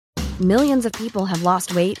Millions of people have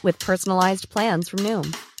lost weight with personalized plans from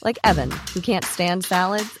Noom. Like Evan, who can't stand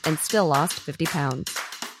salads and still lost 50 pounds.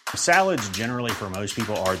 Salads generally for most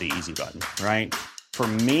people are the easy button, right? For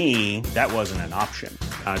me, that wasn't an option.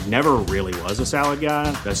 I never really was a salad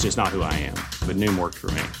guy. That's just not who I am. But Noom worked for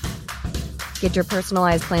me. Get your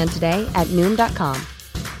personalized plan today at Noom.com.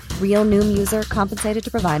 Real Noom user compensated to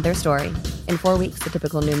provide their story. In 4 weeks, the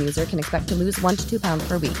typical Noom user can expect to lose 1 to 2 pounds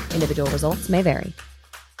per week. Individual results may vary.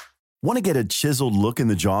 Want to get a chiseled look in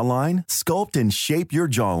the jawline? Sculpt and shape your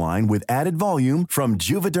jawline with added volume from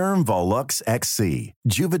Juvederm Volux XC.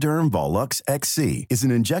 Juvederm Volux XC is an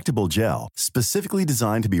injectable gel specifically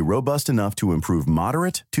designed to be robust enough to improve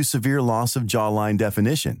moderate to severe loss of jawline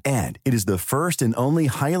definition. And it is the first and only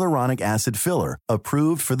hyaluronic acid filler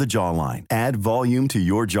approved for the jawline. Add volume to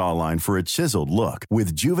your jawline for a chiseled look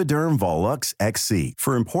with Juvederm Volux XC.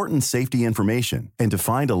 For important safety information and to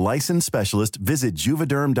find a licensed specialist, visit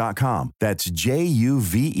Juvederm.com. That's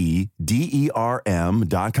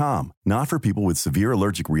JUVEDERM.com. Not for people with severe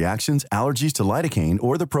allergic reactions, allergies to lidocaine,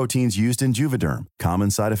 or the proteins used in Juvederm.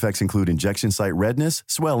 Common side effects include injection site redness,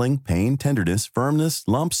 swelling, pain, tenderness, firmness,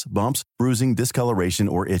 lumps, bumps, bruising, discoloration,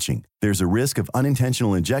 or itching. There's a risk of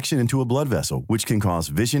unintentional injection into a blood vessel, which can cause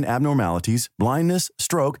vision abnormalities, blindness,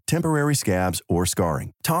 stroke, temporary scabs, or scarring.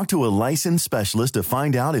 Talk to a licensed specialist to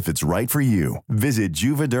find out if it's right for you. Visit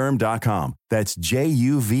Juvederm.com. That's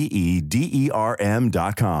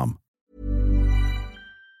JUVEDERM.com.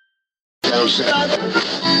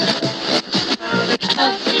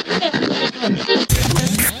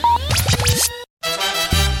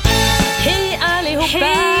 Hej allihopa!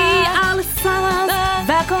 Hej allesammans!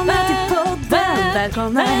 Välkomna till podden!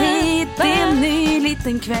 Välkomna hit, det är en ny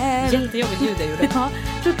liten kväll. Jättejobbigt ljud jag gjorde. Ja,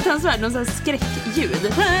 fruktansvärt, någon sån här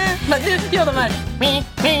skräckljud. Men du, ja de här.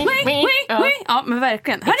 Ja, men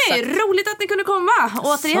verkligen. Hörni, roligt att ni kunde komma,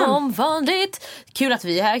 återigen. Som vanligt. Kul att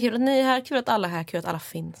vi är här, kul att ni är här, kul att alla är här, kul att alla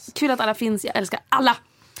finns. Kul att alla finns, jag älskar alla.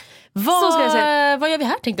 Så ska jag säga. Vad gör vi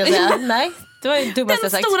här tänkte jag säga? Nej, det var ju dummaste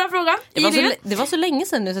jag sagt. Den stora frågan. Det var så länge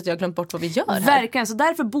sedan nu så att jag har glömt bort vad vi gör här. Verkligen, så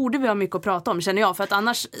därför borde vi ha mycket att prata om, känner jag. För att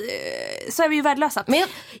annars så är vi ju värdelösa. Men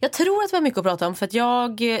jag tror att vi har mycket att prata om. För att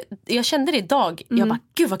jag kände det idag. Jag bara,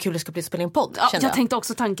 gud vad kul det ska bli att spela in podd. Ja, jag tänkte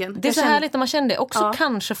också tanken. Det är så härligt när man känner det. Också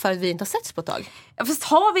kanske för att vi inte har setts på ett tag. Ja, fast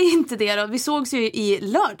har vi inte det då? Vi sågs ju i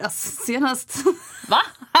lördags senast. Va?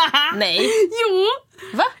 Nej. Jo.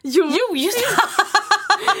 Va? Jo, just det.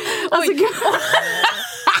 Alltså,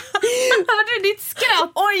 hörde du ditt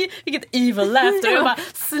skratt? Oj, vilket evil laughter. Jag bara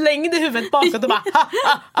slängde huvudet bakåt och bara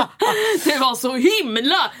det var så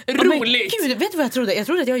himla roligt. Men, gud, vet du vad jag trodde? Jag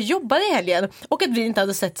trodde att jag jobbade i helgen och att vi inte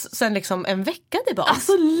hade sett sen liksom en vecka tillbaka.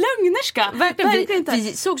 Alltså lögnerska. Verkligen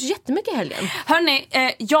vi sågs jättemycket i helgen. Hörrni,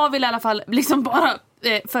 jag vill i alla fall liksom bara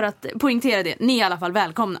för att poängtera det, ni är i alla fall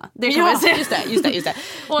välkomna. Det kan ja, vi säga. Just det.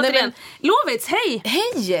 Återigen, Lovits, hej!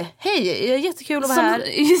 Hej, jättekul att vara här.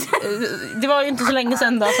 Det var ju inte så länge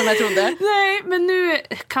sedan då som jag trodde. Nej, men nu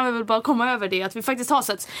kan vi väl bara komma över det, att vi faktiskt har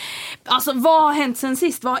sett. Alltså, vad har hänt sen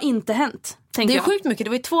sist? Vad har inte hänt? Det är sjukt mycket, det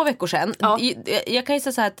var ju 2 veckor sedan. Ja. Jag kan ju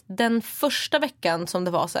säga så här att den första veckan som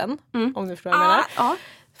det var sen, om du förstår vad jag menar. Ja.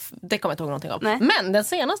 Det kommer jag inte ihåg någonting av. Nej. Men den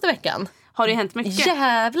senaste veckan har det hänt mycket.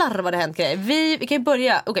 Jävlar vad det hänt grejer. Vi kan ju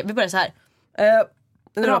börja. Okej, vi börjar så här.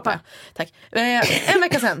 Rapa. Tack. En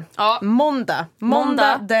vecka sedan.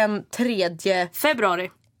 Måndag den 3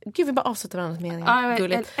 februari. Gud, vi bara avslutar varandras meningar. Ja,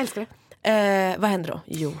 jag älskar det. Vad händer då?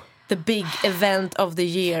 Jo, the big event of the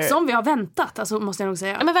year. Som vi har väntat, alltså, måste jag nog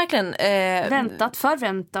säga. Ja, men verkligen. Väntat,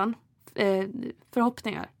 förväntan,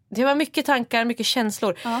 förhoppningar. Det var mycket tankar, mycket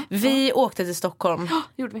känslor. Vi åkte till Stockholm.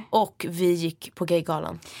 Gjorde vi. Och vi gick på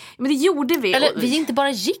Gaygalan. Men det gjorde vi. Eller vi inte bara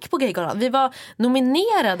gick på Gaygalan. Vi var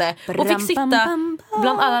nominerade och fick sitta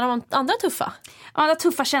bland alla de andra tuffa. Alla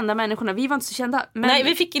tuffa kända människorna. Vi var inte så kända. Men... Nej,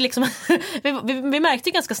 vi fick liksom vi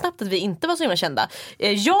märkte ganska snabbt att vi inte var så himla kända.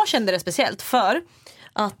 Jag kände det speciellt för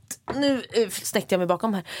att nu stäckte jag mig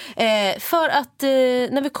bakom här. För att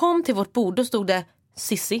när vi kom till vårt bord då stod det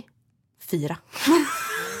Sissi 4.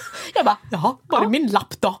 Jag bara, jaha, var det min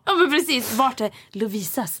lapp då? Ja, men precis, vart är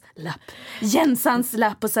Lovisas lapp? Jensans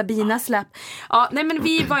lapp och Sabinas lapp. Ja, nej, men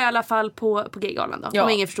vi var i alla fall på Gaygalan då, om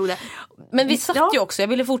ingen förstod det. Men vi satt ju också, jag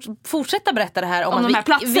ville fortsätta berätta det här om att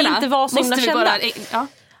vi inte var så himla kända. Ja.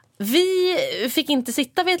 Vi fick inte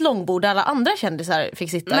sitta vid ett långbord där alla andra kändisar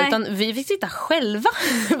fick sitta. Nej. Utan vi fick sitta själva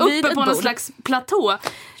uppe på någon slags platå.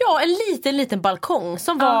 Ja, en liten balkong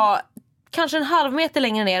som var kanske en halv meter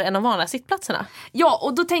längre ner än de vanliga sittplatserna. Ja,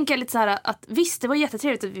 och då tänker jag lite så här att visst, det var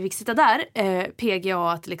jättetrevligt att vi fick sitta där.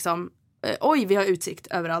 PGA att liksom oj, vi har utsikt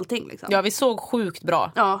över allting liksom. Ja, vi såg sjukt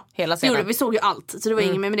bra hela scenen. Vi såg ju allt, så det var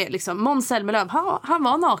inget med det liksom. Måns Zelmerlöw, han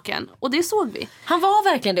var naken. Och det såg vi. Han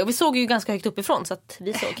var verkligen det, och vi såg ju ganska högt uppifrån. Så att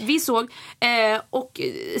vi såg. Och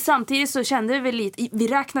samtidigt så kände vi väl lite, vi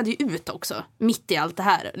räknade ju ut också mitt i allt det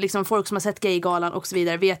här. Liksom folk som har sett Gaygalan och så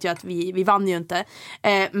vidare vet ju att vi vann ju inte.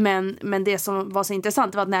 Men det som var så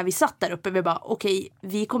intressant var att när vi satt där uppe, vi bara okej,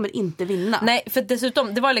 vi kommer inte vinna. Nej, för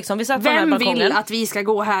dessutom, det var liksom, vi satt på Vem den här balkongen. vill att vi ska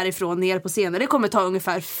gå härifrån ner på scenen? Det kommer ta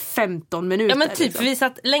ungefär 15 minuter. Ja, men typ, liksom. för vi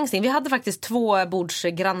satt längst in. Vi hade faktiskt 2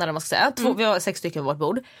 bordsgrannar, om man ska säga. Vi var 6 stycken på vårt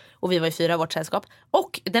bord. Och vi var i 4 i vårt sällskap.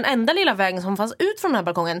 Och den enda lilla vägen som fanns ut från den här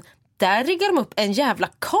balkongen, där riggade de upp en jävla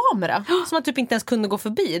kamera som man typ inte ens kunde gå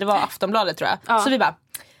förbi. Det var Aftonbladet, tror jag. Så vi bara,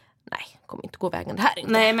 nej, kommer inte gå vägen det här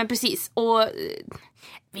inte. Nej, men precis. Och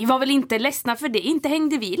vi var väl inte ledsna för det. Inte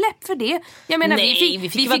hängde vi läpp för det. Jag menar, nej, vi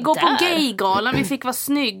fick gå på Gaygalan. Vi fick vara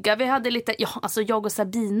snygga. Vi hade lite, alltså jag och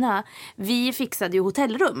Sabina, vi fixade ju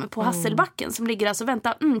hotellrum på Hasselbacken som ligger alltså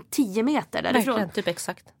 10 meter därifrån. Verkligen, typ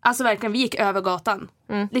exakt. Alltså verkligen, vi gick över gatan.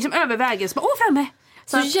 Liksom över vägen. Så bara, framme!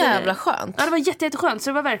 Så jävla skönt. Ja, det var jätteskönt. Så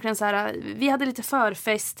det var verkligen så här, vi hade lite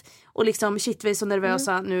förfest och liksom shit, vi är så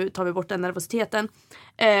nervösa, nu tar vi bort den nervositeten.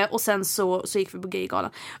 Och sen så gick vi på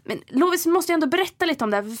Gaygalan. Men Lovis måste ju ändå berätta lite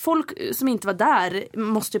om det här. För folk som inte var där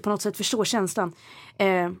måste ju på något sätt förstå känslan.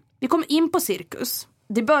 Vi kom in på Cirkus.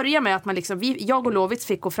 Det börjar med att man liksom, jag och Lovits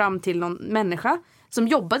fick gå fram till någon människa som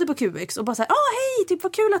jobbade på QX och bara såhär, hej, typ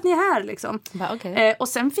vad kul att ni är här liksom. Okay. Och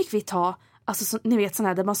sen fick vi ta, alltså ni vet sån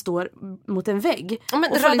här där man står mot en vägg. Ja,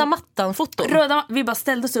 men röda mattan-foton. Vi bara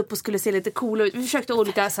ställde oss upp och skulle se lite coola ut. Vi försökte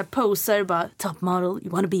olika så här poser, bara top model, you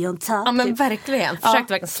wanna be on top. Ja, men typ. Verkligen.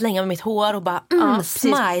 Försökte verkligen slänga med mitt hår och bara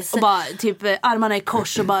smice. Och bara typ armarna i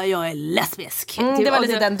kors och bara, jag är lesbisk. Typ, det var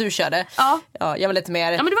lite den du körde. Ja, jag var lite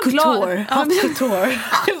mer men det var couture. Couture.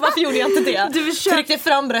 Varför gjorde jag inte det? Du tryckte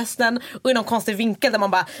fram brösten och i någon konstig vinkel där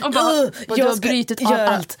man bara, jag ska brytit av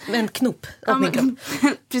allt med en knop av min kropp.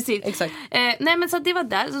 Precis. Exakt. Nej, men så det var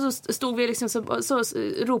där, så stod vi liksom så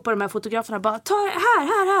ropade de här fotograferna bara, ta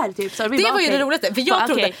här typ. Så det var ju det roligaste, för jag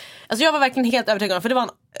trodde, alltså jag var verkligen helt övertygad, för det var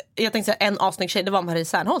jag tänkte säga en avsnygg tjej, det var Marie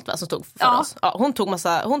Särnholt, va, som stod för oss. Ja,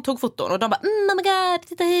 hon tog foton och de bara, oh my god,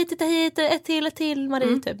 titta hit, ett till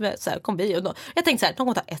Marie, typ. Så här kom vi och då, jag tänkte så här, de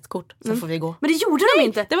kommer ta ett kort, så får vi gå. Men det gjorde de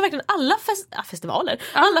inte. Det var verkligen alla festivaler,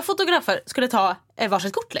 alla fotografer skulle ta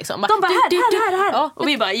varsitt kort liksom. De bara, här. Ja. Och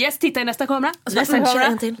vi bara, yes, titta i nästa kamera. Nästa kamera.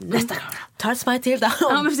 Nästa kamera. Ta ett smile till där.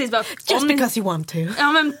 Ja, men precis. Bara, just because you want to.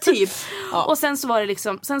 Ja, men typ. Och sen så var det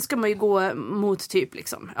liksom, sen ska man ju gå mot typ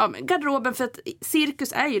liksom, men garderoben, för att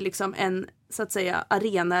Cirkus är ju liksom en, så att säga,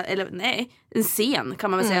 arena, eller nej, en scen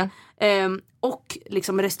kan man väl säga. Och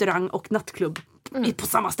liksom restaurang och nattklubb på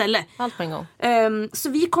samma ställe. Allt på en gång. Så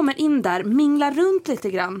vi kommer in där, minglar runt lite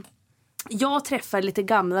grann. Jag träffar lite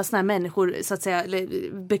gamla såna här människor, så att säga,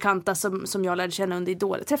 bekanta som jag lärde känna under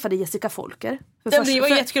Idol. Jag träffade Jessica Folker. Det var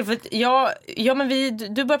jättekul, för att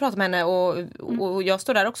du började prata med henne och jag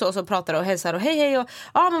står där också och så pratar och hälsar och hej och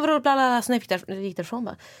men vadå, bla bla, så när jag gick därifrån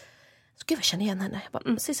bara, gud, jag känner igen henne. Jag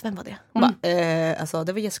bara, precis, vem var det? Hon bara, alltså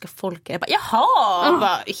det var Jessica Folker. Jag bara, jaha!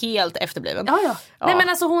 Bara, helt efterbliven. Ja. Nej, men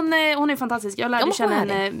alltså hon är fantastisk. Jag lärde känna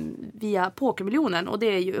henne via Pokermiljonen, och det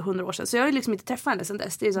är ju 100 år sedan. Så jag har liksom inte träffat henne sedan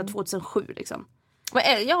dess. Det är så här 2007 liksom.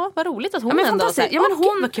 Ja, vad roligt att hon ändå. Fantastiskt. Ja, men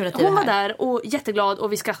hon var där och jätteglad,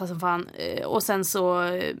 och vi skrattade som fan. Och sen så,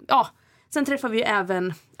 sen träffade vi ju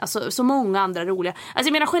även så många andra roliga. Alltså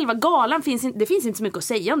jag menar, själva galan finns inte så mycket att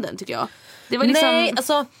säga om den, tycker jag. Det var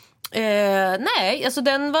liksom... Nej, alltså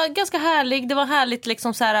den var ganska härlig. Det var härligt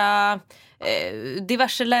liksom så här,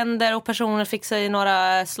 diverse länder och personer fick sig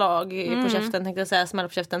några slag på käften, tänkte jag säga, smälla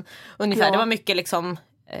på käften ungefär. Ja. Det var mycket liksom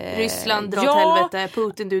Ryssland, dra åt helvete,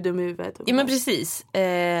 Putin, du dum huvudet. Ja, men precis.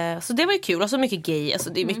 Så det var ju kul. Och så mycket gay, alltså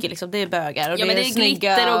det är mycket liksom, det är bögar och men det är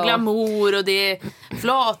glitter och glamour och det är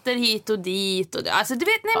flater hit och dit och det, alltså du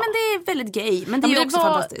vet, nej men det är väldigt gay, men det är också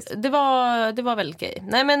fantastiskt. Det var väldigt gay.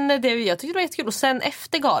 Nej, men jag tyckte det var jättekul. Och sen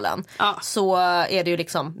efter galan så är det ju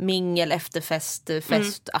liksom mingel, efterfest,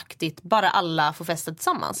 festaktigt, bara alla får festa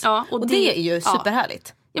tillsammans. Ja, och det är ju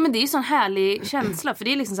superhärligt. Ja, men det är ju sån härlig känsla, för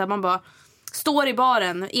det är liksom så här, man bara står i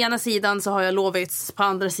baren, ena sidan så har jag Lovits, på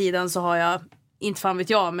andra sidan så har jag, inte fan vet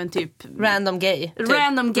jag, men typ random gay, typ.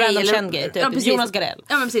 Random känd gay, typ. Ja, Jonas Gardell.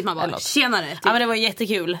 Ja, men precis, man bara, tjenare typ. Ja, men det var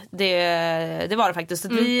jättekul. Det var det faktiskt.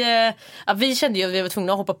 Vi kände ju att vi var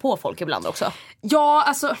tvungna att hoppa på folk ibland också. Ja,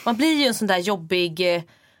 alltså man blir ju en sån där jobbig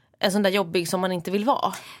en sån där jobbig som man inte vill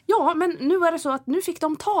vara. Ja, men nu är det så att nu fick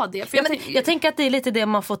de ta det. För jag tänker att det är lite det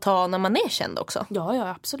man får ta när man är känd också. Ja,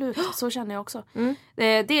 absolut. Så känner jag också.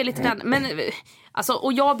 Det är lite den. Men, alltså,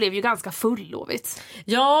 och jag blev ju ganska full, Lovit.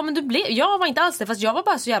 Ja, men jag var inte alls det. Fast jag var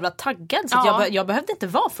bara så jävla taggad. Så att jag behövde inte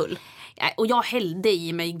vara full. Och jag hällde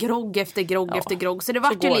i mig grogg efter grogg efter grogg. Så det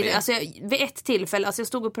var ju lite, alltså, vid ett tillfälle, alltså jag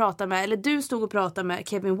stod och pratade med, eller du stod och pratade med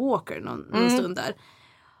Kevin Walker någon stund där.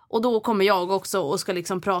 Och då kommer jag också och ska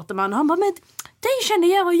liksom prata med honom. Han bara, men det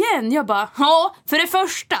känner jag igen. Jag bara, ja, för det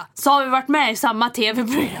första så har vi varit med i samma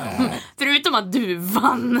tv-program. Förutom att du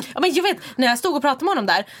vann. Ja, men jag vet, när jag stod och pratade med honom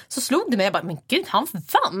där så slog det mig, jag bara, men gud, han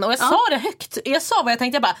vann. Och jag sa det högt. Jag sa vad jag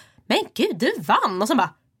tänkte, jag bara, men gud, du vann. Och så bara,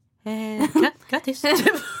 grattis.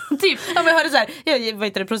 Typ. Ja, men jag hörde så här, jag vet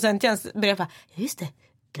inte, procenttjänst började bara, just det,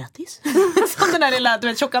 grattis. Som den där lilla, du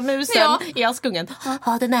vet, tjocka musen i Askungen.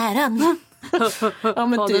 Ha den äran. Ja,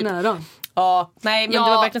 men typ. Ja, nej, men det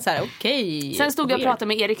var verkligen så här, okej. Sen stod jag och pratade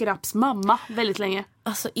med Erik Rapps mamma väldigt länge.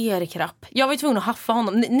 Alltså Erik Rapp, jag var ju tvungen att haffa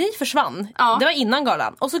honom. Ni försvann, det var innan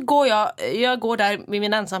galan. Och så går jag går där med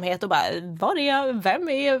min ensamhet och bara, var är jag? Vem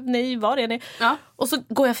är ni? Var är ni? Och så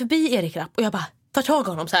går jag förbi Erik Rapp och jag bara tar tag i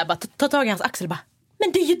honom så här, bara tar tag i hans axel och bara,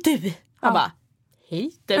 men det är ju du. Han bara,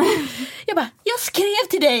 hej du. Jag bara, jag skrev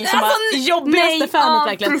till dig som alltså, jobbigaste fanet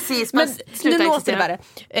verkligen. Precis, men nu låter det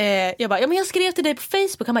värre. Jag bara, ja men jag skrev till dig på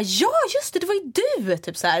Facebook. Han bara, ja just det var ju du.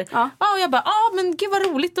 Typ så här. Och jag bara, men gud vad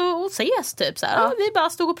roligt att ses. Typ så här. Vi bara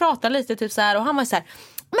stod och pratade lite typ så här. Och han var så här,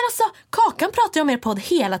 men alltså Kakan pratar ju om er podd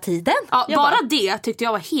hela tiden. Ja, bara det tyckte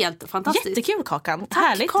jag var helt fantastiskt. Jättekul Kakan. Tack,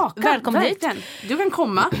 härligt. Kakan. Välkommen verkligen. Hit. Du kan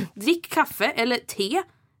komma, drick kaffe eller te.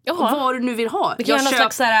 Jaha. Vad du nu vill ha.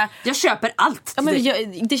 Jag köper allt. Ja, men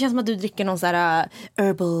det känns som att du dricker någon så här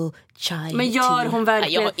herbal chai. Men gör hon verkligen?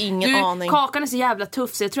 Nej, jag har ingen aning. Kakan är så jävla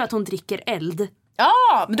tuff så jag tror att hon dricker eld.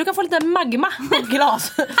 Ja, men du kan få lite magma på ett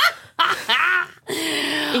glas.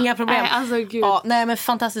 Inga problem. Nej, alltså, gud. Ja, nej, men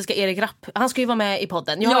fantastiska Erik Rapp. Han ska ju vara med i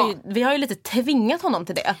podden. Vi har ju lite tvingat honom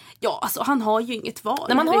till det. Ja, alltså han har ju inget val.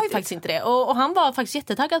 Nej, man har ju faktiskt inte det. Och han var faktiskt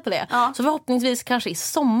jättetaggad på det. Så förhoppningsvis kanske i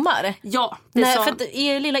sommar. Ja, för att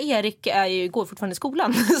lilla Erik går fortfarande i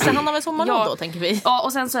skolan. Så han har väl sommarlov då, tänker vi. Ja,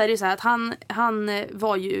 och sen så är det ju så här att han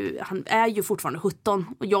är ju fortfarande 17.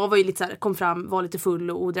 Och jag var ju lite så här, kom fram, var lite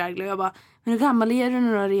full och odräglig. Och jag bara, men hur gammal är du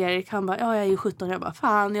nu då, Erik? Han bara, ja jag är ju 17. Jag bara,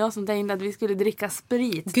 fan, jag som tänkte att vi skulle dricka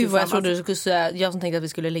sprit. Gud vad jag trodde du skulle säga, jag som tänkte att vi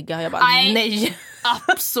skulle ligga. Jag bara, nej.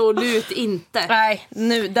 Absolut inte. Nej,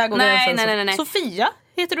 nu, där går nej. Sofia,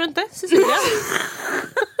 heter du inte? Cecilia?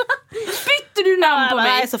 Bytte du namn på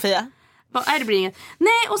mig? Nej, Sofia. Nej, det blir inget.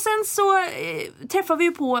 Nej, och sen så träffade vi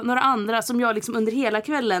ju på några andra som jag liksom under hela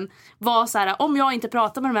kvällen var så här: om jag inte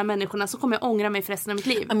pratar med de här människorna så kommer jag ångra mig för resten av mitt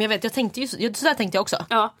liv. Ja, men jag vet, så där tänkte jag också.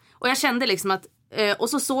 Ja, och jag kände liksom att och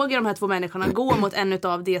så såg jag de här två människorna gå mot en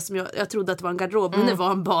av det som jag trodde att det var en garderob, men det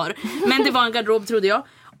var en bar. Men det var en garderob, trodde jag.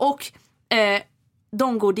 Och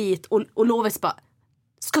de går dit och Lovis bara,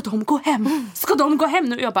 ska de gå hem? Ska de gå hem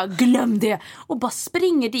nu? Och jag bara, glöm det. Och bara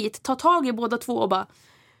springer dit, tar tag i båda två och bara,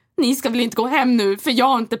 ni ska väl inte gå hem nu för jag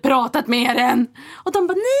har inte pratat med er än. Och de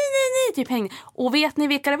bara, nej, typ hängde. Och vet ni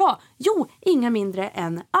vilka det var? Jo, inga mindre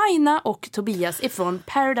än Aina och Tobias ifrån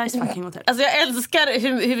Paradise fucking Hotel. Alltså jag älskar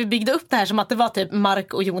hur vi byggde upp det här som att det var typ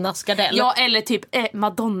Mark och Jonas Gardell. Ja, eller typ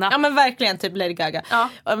Madonna. Ja, men verkligen typ Lady Gaga. Ja.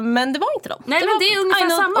 Men det var inte dem. Nej, men det är ungefär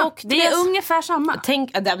Aina samma. Och det är ungefär samma.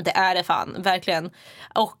 Tänk, det är det fan, verkligen.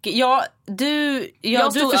 Och du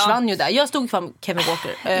försvann ju där. Jag stod fram Kevin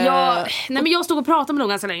Walker. Nej, men jag stod och pratade med dem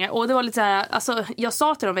ganska länge. Och det var lite så här, alltså, jag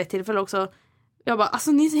sa till dem vid ett tillfälle också. Jag bara,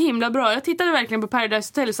 alltså ni är så himla bra. Jag tittade verkligen på Paradise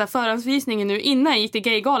Hotel så här, förhandsvisningen nu innan jag gick till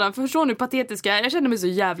Gaygalan. Förstår ni hur patetiska? Jag kände mig så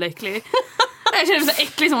jävla äcklig. Jag kände mig så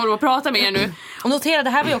äcklig som håller på att prata med er nu. Och notera, det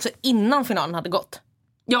här var ju också innan finalen hade gått.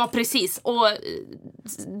 Ja, precis. Och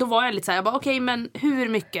då var jag lite så här, jag bara, okej, men hur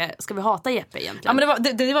mycket ska vi hata Jeppe egentligen? Ja, men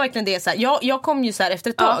det var verkligen det så här. Jag kom ju så här efter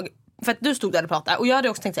ett tag, för att du stod där och pratade. Och jag hade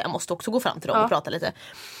också tänkt att jag måste också gå fram till dem och prata lite.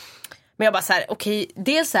 Men jag bara så här, okej,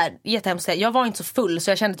 det är så här jättehemskt. Jag var inte så full,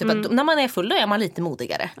 så jag kände typ att när man är full då är man lite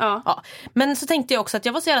modigare. Ja. Men så tänkte jag också att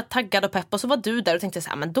jag var så jävla taggad och pepp, och så var du där och tänkte så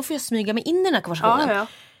här, men då får jag smyga mig in i den här konversationen. Ja.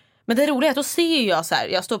 Men det roliga är att då ser jag så här,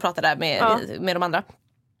 jag står och pratar där med de andra.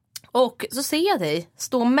 Och så ser jag dig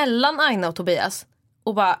stå mellan Aina och Tobias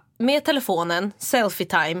och bara med telefonen, selfie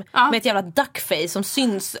time, med ett jävla duckface som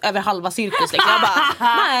syns över halva cirkus. Liksom. Jag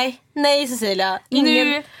bara, nej Cecilia,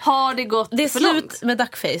 nu har det gått. Det är slut långt. med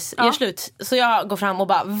duckface, det är slut. Så jag går fram och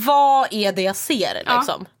bara, vad är det jag ser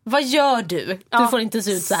liksom? Vad gör du? Du får inte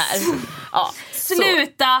se ut så här.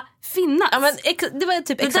 Sluta finnas. Ja, men det var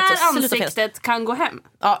typ det exakt där så. ansiktet kan gå hem.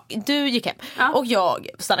 Ja, du gick hem och jag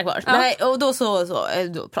stannade kvar. Nej, och då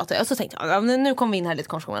då pratade jag och så tänkte jag nu kommer vi in här lite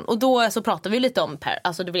konversationen. Och då så pratade vi lite om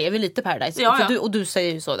alltså det blev lite Paradise. Ja, för du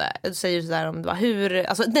säger ju så där. Du säger ju så där om det var hur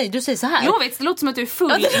alltså nej, du säger så här. Jag vet, det låter som att du är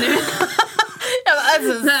full nu.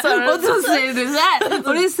 Alltså, och då säger du så här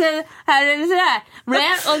och du säger här är det så här.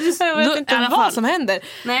 Och jag vet inte vad som händer.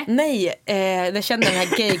 Nej, jag känner den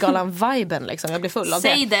här gaygalan-viben liksom. Jag blir full av det.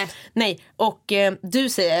 Säg det. Nej, och du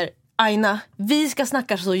säger Aina, vi ska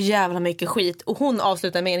snacka så jävla mycket skit. Och hon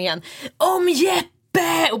avslutar meningen om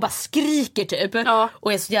Jeppe! Och bara skriker typ.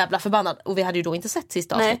 Och är så jävla förbannad. Och vi hade ju då inte sett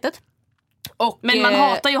sista avsnittet. Och, men man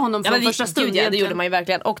hatar ju honom från första stund. Ja, det gjorde man ju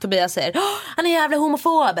verkligen. Och Tobias säger han är jävla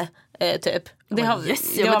homofob typ. Det har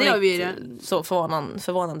vi så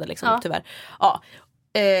förvånande liksom, tyvärr. Ja.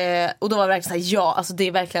 Och då var det verkligen så här, alltså det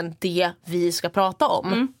är verkligen det vi ska prata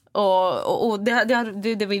om. Och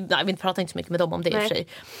vi pratade inte så mycket med dem om det i och för sig.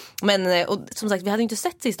 Men och, som sagt, vi hade inte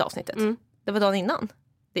sett sista avsnittet. Det var dagen innan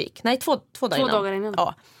det gick. Nej, två dagar innan.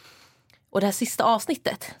 Ja. Och det här sista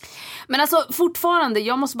avsnittet. Men alltså fortfarande,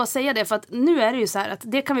 jag måste bara säga det. För att nu är det ju så här att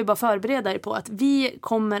det kan vi bara förbereda er på. Att vi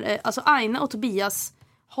kommer, alltså Aina och Tobias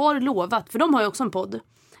har lovat, för de har ju också en podd.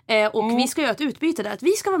 Och vi ska göra ett utbyte där. Att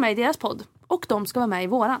vi ska vara med i deras podd. Och de ska vara med i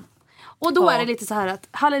våran. Och då är det lite så här att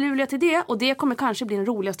halleluja till det. Och det kommer kanske bli den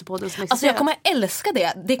roligaste podden som existerar. Alltså jag kommer älska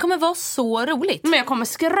det. Det kommer vara så roligt. Men jag kommer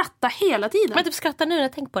skratta hela tiden. Men typ skratta nu när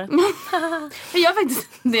jag tänker på det. Jag gör faktiskt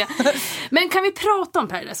det. Men kan vi prata om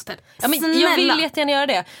Paradise Hotel? Ja, men jag vill jättegärna göra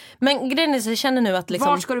det. Men grejen är så jag känner nu att liksom,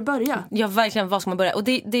 var ska du börja? Ja, verkligen, var ska man börja? Och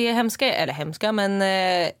det är hemska, men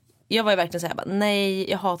jag var ju verkligen såhär,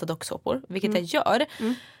 nej, jag hatar docksåpor. Vilket jag gör.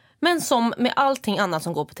 Men som med allting annat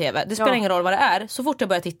som går på tv, det spelar ingen roll vad det är. Så fort jag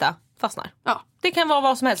börjar titta, fastnar. Ja. Det kan vara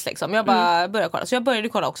vad som helst liksom. Jag bara börjar kolla. Så jag började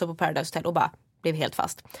kolla också på Paradise Hotel och bara blev helt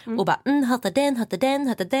fast. Och bara, hatar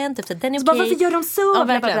den, typ så den är okej. Bara, varför gör de så? Ja,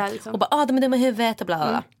 verkligen. Liksom. Och bara, de är dumma i huvudet och bla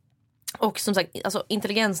bla. Och som sagt, alltså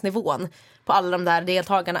intelligensnivån på alla de där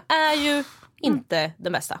deltagarna är ju inte det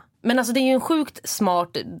bästa. Men alltså det är ju en sjukt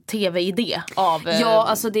smart tv-idé av ja,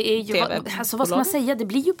 alltså det är ju vad ska man säga? Det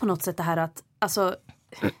blir ju på något sätt det här att alltså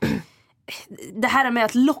det här med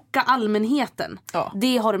att locka allmänheten.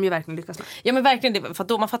 Det har de ju verkligen lyckats med. Ja, men verkligen, för att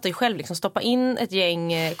då man fattar ju själv liksom, stoppa in ett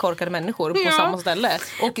gäng korkade människor på samma ställe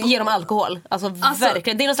och ge dem alkohol. Alltså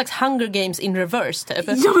verkligen, det är någon slags Hunger Games in reverse typ.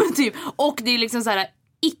 Ja, men typ. Och det är liksom så här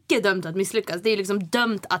icke dömt att misslyckas. Det är liksom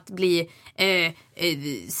dömt att bli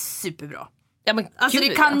superbra. Ja, men alltså det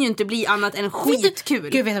kan ju inte bli annat än skitkul.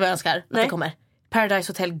 Gud, vet du vad jag önskar? Att det kommer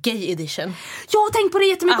Paradise Hotel Gay Edition. Jag har tänkt på det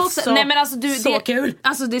jättemycket också. Nej, men alltså så kul.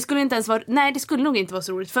 Alltså det skulle inte ens vara. Nej, det skulle nog inte vara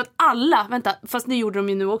så roligt. För att alla, vänta, fast det gjorde de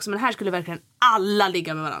ju nu också. Men här skulle verkligen alla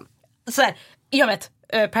ligga med varandra. Så här, jag vet,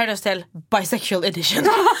 Paradise Hotel Bisexual Edition.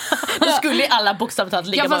 Då skulle alla bokstavligt talat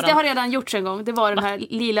ligga med varandra. Ja, fast det har redan gjorts en gång. Det var den här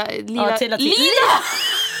lila lila tequila.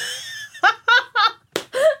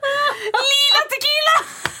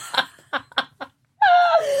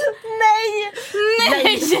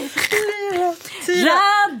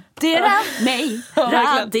 Nej.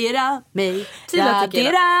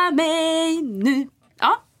 Radera mig nu.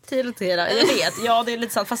 Ja. Tira. Jag vet, ja det är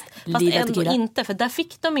lite sant. Fast ändå inte, för där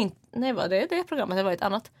fick de inte. Nej, vad det programmet, det var ett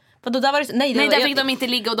annat. För då där var det, nej, där fick de inte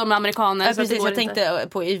ligga och de är amerikaner. Ja, precis, jag tänkte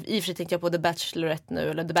på, i och för sig tänkte jag på The Bachelorette nu,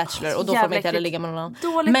 eller The Bachelor, och då får man inte heller ligga med någon annan.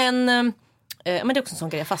 Dåligt. Men det är också en sån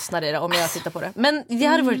grej, jag fastnar i det om jag tittar på det. Men det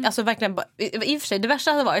hade varit, alltså verkligen, i och för sig, det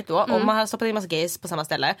värsta hade varit då om man hade stoppat in massa gays på samma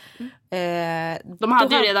ställe. De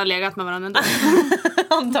hade ju redan legat med varandra ändå.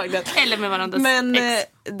 Antagligen. Eller med varandras men ex.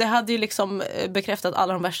 Det hade ju liksom bekräftat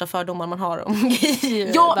alla de värsta fördomar man har om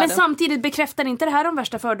gay. Ja, men samtidigt bekräftar inte det här de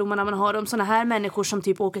värsta fördomarna man har om såna här människor som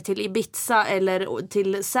typ åker till Ibiza eller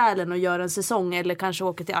till Sälen och gör en säsong, eller kanske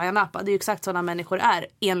åker till Ayia Napa. Det är ju exakt såna människor är,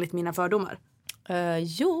 enligt mina fördomar.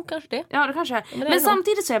 Jo, kanske det. Ja, det kanske är. Men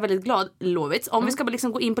samtidigt så är jag väldigt glad, Lovits, om vi ska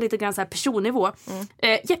liksom gå in på lite grann så här personnivå.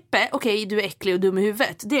 Jeppe, okej, du är äcklig och dum i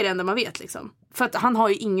huvudet. Det är det enda man vet liksom. För att han har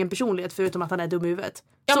ju ingen personlighet förutom att han är dum i huvudet.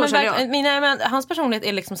 Ja, så känner jag. Men hans personlighet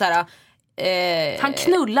är liksom så här. Han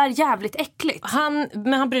knullar jävligt äckligt.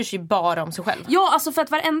 Men han bryr sig bara om sig själv. Ja, alltså för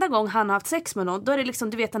att varenda gång han har haft sex med någon, då är det liksom,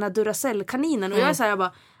 du vet, den här Duracell-kaninen. Och jag är så här, jag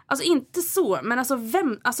bara, alltså inte så, men alltså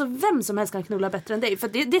vem som helst kan knulla bättre än dig. För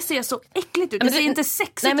det ser så äckligt ut, det ser inte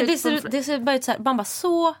sexigt ut. Nej, men det ser bara ut så här, man bara,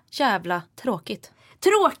 så jävla tråkigt.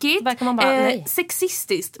 Tråkigt, man bara,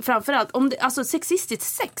 sexistiskt framförallt. Om det, alltså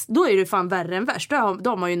sexistiskt sex, då är det fan värre än värst. Då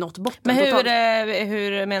har man ju nått botten. Men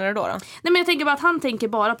hur menar du då? Nej, men jag tänker bara att han tänker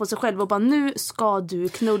bara på sig själv och bara, nu ska du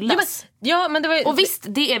knullas. Ja, men det var ju, och visst,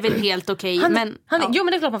 det är väl helt okej. Jo, men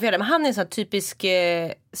det är klart man får göra det. Men han är en sån här typisk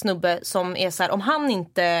snubbe som är så här, om han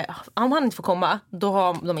inte får komma, då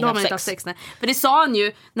har de inte haft sex. Nej. För det sa han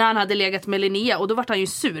ju när han hade legat med Linnea, och då var han ju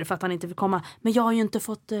sur för att han inte fick komma. Men jag har ju inte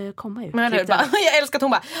fått komma ut. Men jag älskar att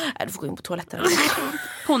hon bara, du får gå in på toaletten.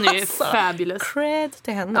 Hon är ju fabulous. Cred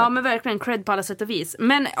till henne. Ja, men verkligen cred på alla sätt och vis.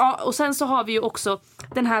 Men ja, och sen så har vi ju också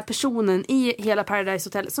den här personen i hela Paradise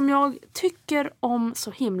Hotel som jag tycker om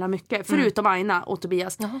så himla mycket, förutom Aina och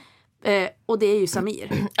Tobias. Och det är ju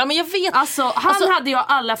Samir. Ja, men jag vet. Alltså, han hade ju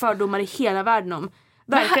alla fördomar i hela världen om.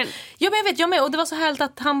 Verkligen. Ja, men jag vet, och det var så härligt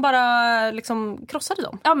att han bara liksom krossade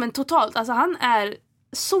dem. Ja, men totalt. Alltså han är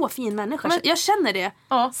så fin människa. Men, jag känner det.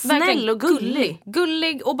 Ja, snäll och gullig.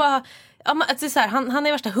 Gullig och bara... Ja, men det är så här, han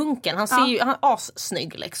är värsta hunken. Han ser ju, han är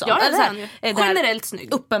assnygg liksom. Ja, eller så här, generellt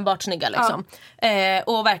snygg. Uppenbart snygga liksom.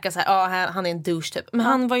 Och verkar så här, han är en douche typ. Men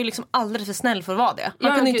han var ju liksom alldeles för snäll för att vara det.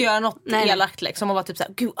 Han kunde inte göra något elakt liksom. Och var typ så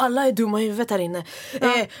här, gud, alla är dumma i huvudet här inne.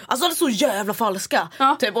 Alltså alla är så jävla falska.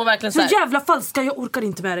 Typ, och verkligen så jävla falska, jag orkar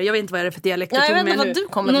inte med det. Jag vet inte vad det är för dialekt. Jag vet inte vad du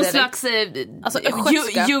kommer någon med. Slags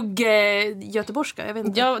göteborgska, jag vet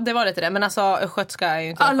inte. Ja, det var lite det. Men alltså östgötska är ju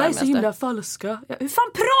inte alla är så himla falska. Hur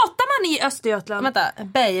fan pratar man i Östergötland? Vänta,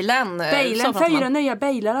 Bejlen, 4 nya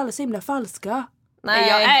bejlar, alla är så himla falska.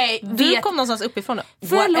 Nej, du kom någonstans uppifrån då.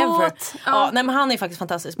 Förlåt. Ja, nej, men han är faktiskt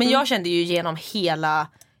fantastisk. Men jag kände ju genom hela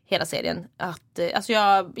serien att alltså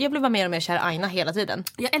jag blev bara mer och mer kär i Aina hela tiden.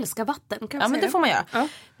 Jag älskar vatten, kan jag säga. Men det får man göra. Ja.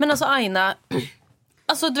 Men alltså Aina,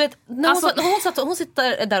 alltså du vet, när hon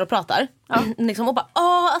sitter där och pratar liksom, och bara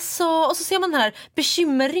alltså, och så ser man den här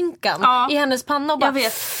bekymmerrynkan i hennes panna och bara, jag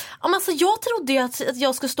vet. Alltså jag trodde ju att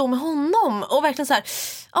jag skulle stå med honom och verkligen så här,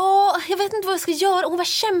 jag vet inte vad jag ska göra. Hon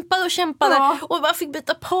bara kämpade och bara fick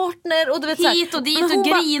byta partner och du vet, hit och dit och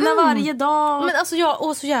grina varje dag. Men alltså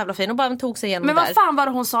så jävla fin och bara tog sig igenom. Men vad där. Fan var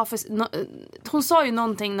det hon sa hon sa ju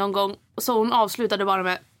någonting någon gång, så hon avslutade bara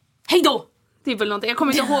med hej då. Typ eller någonting. Jag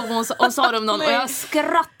kommer inte ihåg vad hon sa om någon. Och jag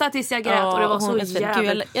skrattade tills jag grät. Och det var så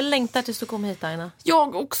jävligt. Jag längtar tills du kom hit, Aina.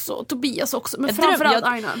 Jag också, Tobias också. Men framförallt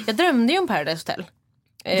Aina. Jag drömde ju om Paradise Hotel.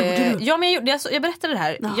 Ja, men jag berättade det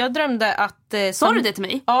här. Jag drömde att sa du det till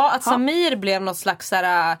mig? Ja, att Samir blev något slags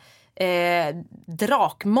såhär,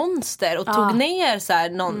 drakmonster och tog ner såhär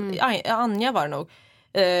någon, Anja var det nog,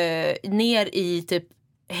 ner i typ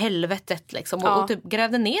helvetet liksom, och typ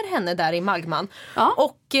grävde ner henne där i magman.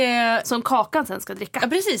 Och som Kakan sen ska dricka. Ja,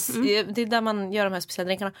 precis. Det är där man gör de här speciella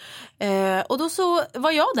drinkarna. Och då så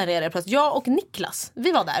var jag där nere plötsligt. Jag och Niklas,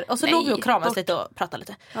 vi var där. Och så låg vi och kramades lite och pratade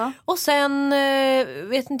lite. Och sen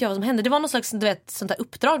vet inte jag vad som hände. Det var någon slags, du vet, sånt där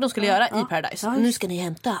uppdrag de skulle göra i Paradise. Nu ska ni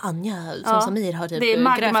hämta Anja som Samir har typ det är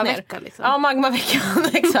magmavecka liksom. Ja, magmaveckan,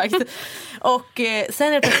 exakt. Och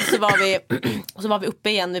sen helt plötsligt så var vi uppe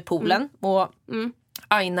igen vid poolen. Och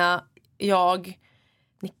Aina, jag,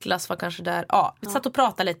 Niklas var kanske där. Vi satt och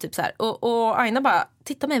pratade lite typ så här. Och Aina bara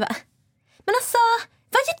tittade mig och bara, men alltså,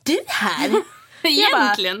 vad gör du här?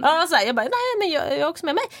 Egentligen? Jag bara, nej men jag är också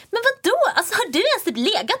med mig. Men vadå? Alltså har du ens typ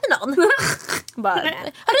legat med någon? Bara,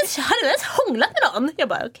 har du ens hånglat med någon? Jag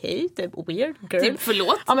bara, okej, typ weird girl. Typ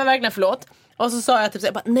förlåt? Ja, men verkligen förlåt. Och så sa jag typ så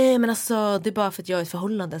här, nej men alltså det är bara för att jag är ett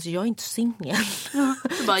förhållande, alltså jag är inte singel.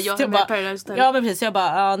 Så bara, jag är med Paradise. Ja, men precis, jag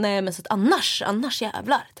bara, nej men så att annars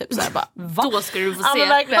jävlar. Typ så här, bara, va? Då ska du få se. Ja,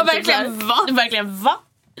 men verkligen, va?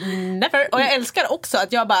 Never. Och jag älskar också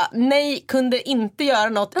att jag bara, nej, kunde inte göra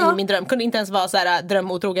något i min dröm. Kunde inte ens vara så här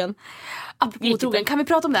drömotrogen. Apropå otrogen, kan vi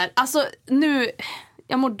prata om det här? Alltså nu,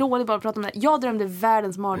 jag mår dåligt bara att prata om det här. Jag drömde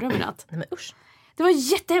världens mardröm i natt. Nej men usch. Det var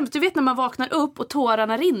jättehemskt. Du vet när man vaknar upp och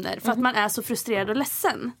tårarna rinner för att man är så frustrerad och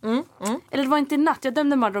ledsen. Eller det var inte i natt. Jag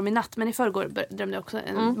drömde mardröm i natt, men i förrgår drömde jag också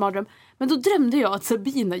en mardröm. Men då drömde jag att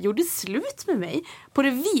Sabina gjorde slut med mig på det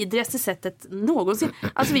vidrigaste sättet någonsin.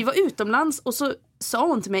 Alltså vi var utomlands och så sa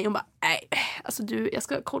hon till mig, hon bara, nej, alltså du, jag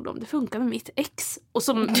ska kolla om det funkar med mitt ex. Och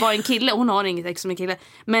som var en kille, hon har inget ex som en kille.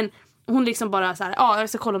 Men hon liksom bara så här, jag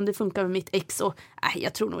ska kolla om det funkar med mitt ex. Och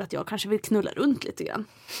jag tror nog att jag kanske vill knulla runt lite grann.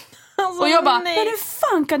 Alltså, och jag bara, nej, hur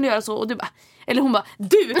fan kan du göra så? Och du bara, eller hon bara,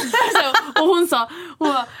 du! Och hon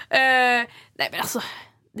bara, nej men alltså,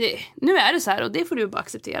 nu är det så här och det får du bara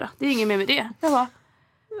acceptera. Det är inget mer med det. Jag bara,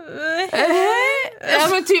 ja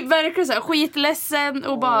men typ verkligen så här, skitledsen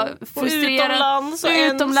och bara frustrerad.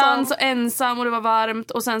 Utomlands och ensam och det var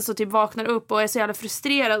varmt. Och sen så typ vaknar upp och är så jävla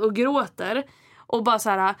frustrerad och gråter. Och bara så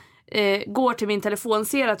här, går till min telefon,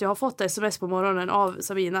 ser att jag har fått sms på morgonen av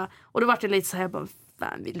Sabina. Och då var det lite så här, jag bara,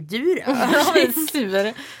 fan vill du då?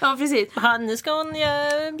 Ja, precis. Nu ska hon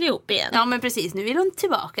bli ihop igen. Ja, men precis. Nu vill hon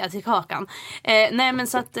tillbaka till Kakan. Nej, men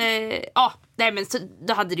så att... nej, men så,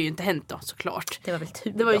 då hade det ju inte hänt då, såklart. Det var väl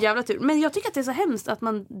tur. Det var ju jävla tur. Men jag tycker att det är så hemskt att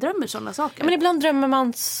man drömmer sådana saker. Men ibland drömmer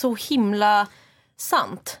man så himla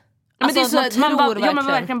sant. Men det är så man man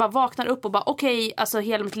verkligen bara vaknar upp och bara okej, alltså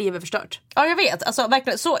hela mitt liv är förstört. Ja, jag vet. Alltså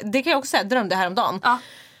verkligen så, det kan jag också säga, drömde häromdagen. Ja.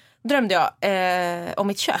 Drömde jag om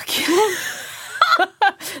mitt kök.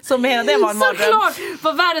 Som hela det var en mardröm. Såklart,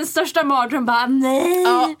 var världens största mardröm, bara nej.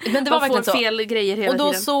 Ja, men det var verkligen så. Fel grejer hela tiden.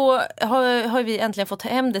 Och då så har vi äntligen fått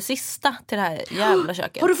hem det sista till det här jävla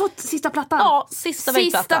köket. Har du fått sista plattan? Ja, sista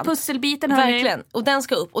väggplattan. Sista pusselbiten. Verkligen, och den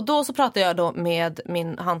ska upp. Och då så pratade jag då med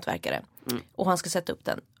min hantverkare. Och han ska sätta upp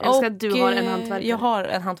den. Jag älskar att du har en hantverkare. Jag har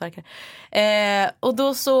en hantverkare. Och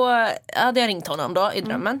då så hade jag ringt honom då i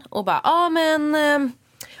drömmen. Och bara, men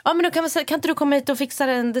då kan inte du komma hit och fixa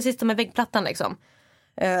det sista med väggplattan liksom.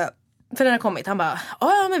 För den har kommit. Han bara,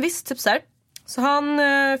 ja men visst, typ så här. Så han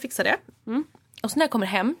fixar det. Och så när jag kommer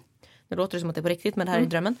hem, nu låter det som att det är på riktigt, men det här är i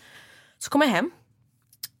drömmen. Så kommer jag hem.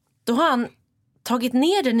 Då har han tagit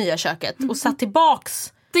ner det nya köket och satt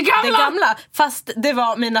tillbaks det gamla. Fast det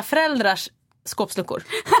var mina föräldrars skåpsluckor.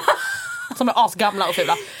 Som är asgamla och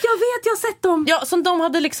fula. Jag vet, jag har sett dem. Ja, som de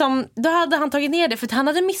hade liksom, då hade han tagit ner det för att han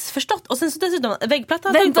hade missförstått. Och sen så dessutom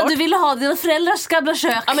väggplattan. Vänta, du ville ha dina föräldrars gamla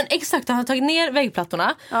kök. Ja men exakt, han hade tagit ner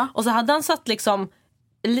väggplattorna. Och så hade han satt liksom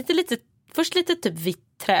först lite typ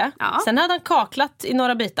vitt trä. Sen hade han kaklat i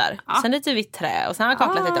några bitar. Sen lite vitt trä. Och sen hade han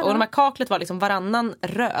kaklat lite. Och de här kaklet var liksom varannan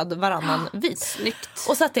röd, varannan vit. Snyggt.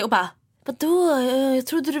 Och satt det och bara, vadå? Jag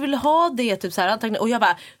trodde du ville ha det typ så här. Och jag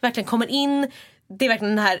bara verkligen kommer in. Det är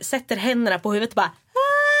verkligen den här, sätter händerna på huvudet och bara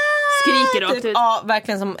skriker rakt ut. Ja,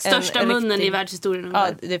 verkligen som största en munnen riktig, i världshistorien. Ja,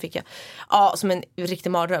 det fick jag. Ja, som en riktig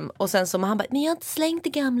mardröm. Och sen så han bara, men jag har inte slängt det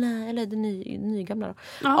gamla. Eller det nygamla då.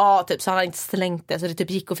 Ja, typ, så han har inte slängt det. Så det typ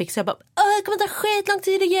gick och fixade. Jag bara, det kommer ta skitlång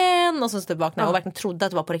tid igen. Och så typ vaknade jag och verkligen trodde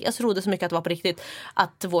att det var på riktigt. Jag trodde så mycket att det var på riktigt.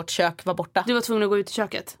 Att vårt kök var borta. Du var tvungen att gå ut i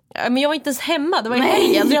köket. Ja, men jag var inte ens hemma. Det var i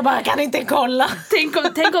helgen. Så jag bara, kan inte kolla.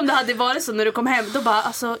 Tänk om det hade varit så när du kom hem. Då bara,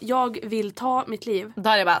 alltså jag vill ta mitt liv. Då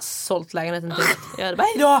hade jag bara sålt lägenheten till. Jag hade bara,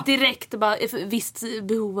 hejdå. Direkt bara, visst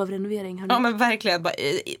behov av renovering. Hörni. Ja men verkligen, bara,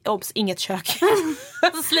 obs, inget kök.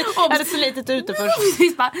 Jag hade slitit ute först.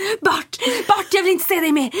 Precis, bara, bort, jag vill inte se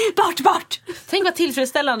dig mer. Bort. Tänk vad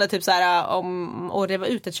tillfredsställande typ så här om att reva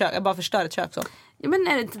ut ett kök, bara förstöra ett kök så. Ja men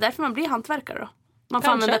är det inte därför man blir hantverkare då? Man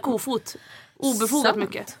får använda kofot. Obefogat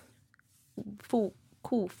mycket.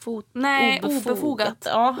 Kofot. Nej, obefogat.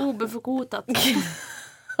 Ja. Obefogat.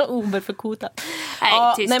 Obefogat.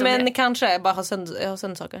 Nej, men kanske bara ha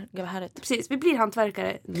sönder saker. Gud vad härligt. Precis, vi blir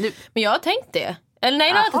hantverkare nu. Men jag har tänkt det. Eller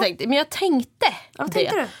nej, det har jag inte tänkt. Men jag tänkte vad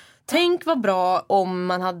tänkte du? Tänk vad bra om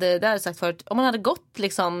man hade, det har jag sagt förut, om man hade gått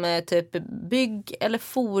liksom typ bygg eller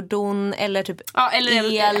fordon eller typ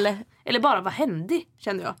el. Eller bara vara händig,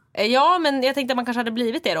 kände jag. Ja, men jag tänkte att man kanske hade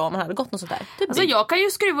blivit det då om man hade gått något sånt där. Typ alltså jag kan ju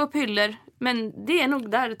skruva upp hyllor, men det är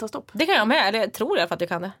nog där det tar stopp. Det kan jag med, eller jag tror i alla fall att jag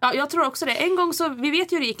kan det. Ja, jag tror också det. En gång så, vi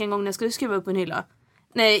vet ju det gick en gång när jag skulle skruva upp en hylla.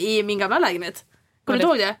 Nej, i min gamla lägenhet. Kommer du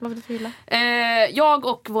ihåg det? Vad var det för hylla? Jag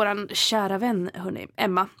och våran kära vän, hörni,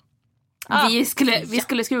 Emma. Vi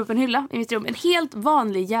skulle skruva upp en hylla i mitt rum. En helt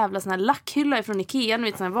vanlig jävla sån här lackhylla från Ikea. Ni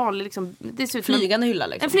vet, sån här vanlig liksom, det ser ut som flygande hylla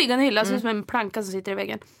liksom. En flygande hylla, som en planka som sitter i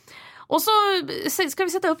väggen. Och så ska vi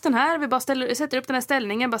sätta upp den här. Vi bara sätter upp den här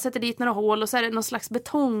ställningen. Bara sätter dit några hål. Och så är det någon slags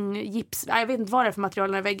betonggips. Jag vet inte vad det är för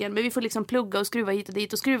material i väggen. Men vi får liksom plugga och skruva hit och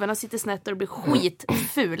dit. Och skruvarna sitter snett och det blir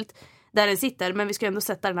skitfult där den sitter. Men vi ska ändå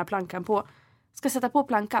sätta den här plankan på. Ska sätta på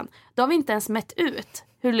plankan. Då har vi inte ens mätt ut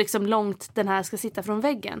hur liksom långt den här ska sitta från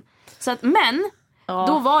väggen. Så att,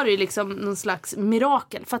 då var det ju liksom någon slags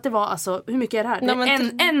mirakel. För att det var alltså, hur mycket är det här? Det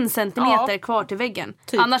är en centimeter kvar till väggen.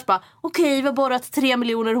 Typ. Annars bara, okej, vi har borrat 3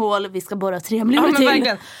 miljoner hål. Vi ska borra 3 miljoner till.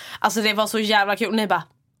 Verkligen. Alltså det var så jävla kul. Ni bara,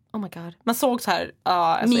 oh my god. Man såg så här.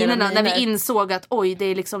 Minerna när vi insåg att oj, det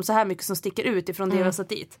är liksom så här mycket som sticker ut ifrån det vi har satt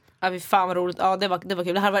dit. Ja, fan vad roligt. Ja, det var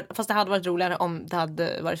kul. Fast det hade varit roligare om det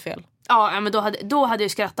hade varit fel. Ja, men då hade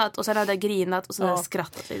jag skrattat. Och sen hade jag grinat och sen hade jag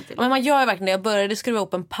skrattat lite till. Men man gör ju verkligen det. Jag började skruva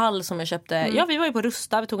upp en pall som jag köpte. Ja, vi var ju på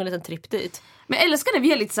Rusta. Vi tog en liten tripp dit. Men jag älskar när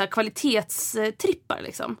vi är lite så här kvalitetstrippar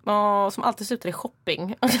liksom. Ja, som alltid slutar i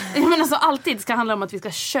shopping. Men alltså alltid ska handla om att vi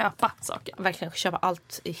ska köpa saker. Verkligen köpa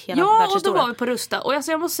allt i hela världshistorien. Ja, då var vi på Rusta. Och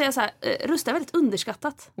alltså, jag måste säga så här, Rusta är väldigt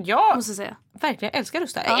underskattat. Ja, måste jag säga. Verkligen, jag älskar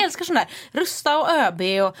Rusta. Jag älskar sån där Rusta och ÖB.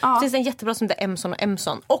 Och det finns en jättebra som heter Emson och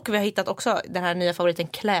Emson. Och vi har hittat också den här nya favoriten,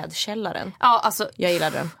 Klädkällaren. Ja, alltså jag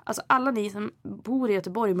gillar den. Alltså alla ni som bor i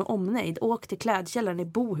Göteborg med omnejd, åk till Klädkällaren i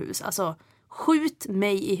Bohus. Alltså skjut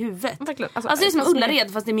mig i huvudet. Verkligen. Alltså det är som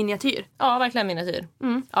Ullared fast det är miniatyr. Ja, verkligen miniatyr.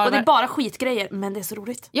 Ja, och det är bara skitgrejer, men det är så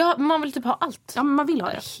roligt. Ja, man vill typ ha allt. Ja, men man vill ha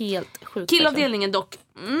det. Helt sjukt. Killavdelningen dock,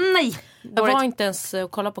 nej. Jag var inte ens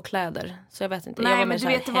och kolla på kläder, så jag vet inte. Nej, jag var men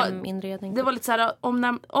med så här heminredning. Det var lite så här,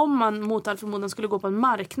 om man mot all förmodan skulle gå på en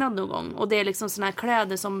marknad någon gång och det är liksom såna här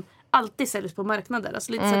kläder som alltid säljs på marknader.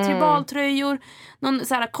 Alltså lite så här tribaltröjor, någon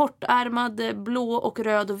så här kortärmad blå och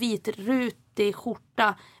röd och vit rutig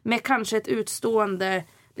skjorta med kanske ett utstående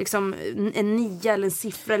liksom en 9 eller en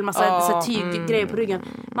siffra eller massa så tyggrejer på ryggen.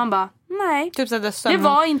 Man bara, nej. Typ så det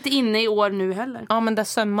var inte inne i år nu heller. Ja, men där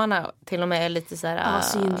sömmarna till och med är lite så här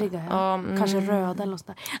synliga. Kanske röda eller något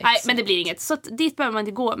sånt där. Nej, men det blir inget. Så att dit behöver man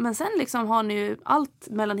inte gå. Men sen liksom har ni ju allt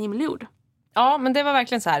mellan himmel och jord. Ja, men det var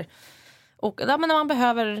verkligen så här. Och men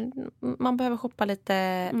man behöver shoppa lite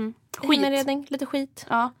inredning, lite skit.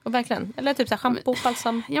 Ja. Och verkligen. Eller typ så här shampoo,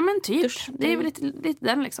 balsam. Ja, men typ. Dusch. Det är väl lite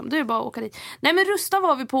den liksom. Det är bara att åka dit. Nej, men Rusta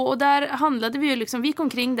var vi på och där handlade vi ju liksom. Vi kom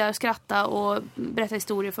kring där och skrattade och berättade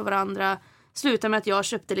historier för varandra. Slutade med att jag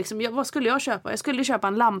köpte liksom, vad skulle jag köpa? Jag skulle köpa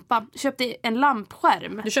en lampa. Köpte en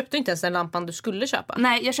lampskärm. Du köpte inte ens den lampan du skulle köpa.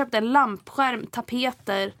 Nej, jag köpte en lampskärm,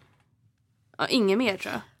 tapeter. Ja, inget mer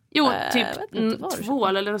tror jag. Jo, typ 2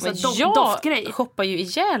 eller någon sån doftgrej. Jag shoppar ju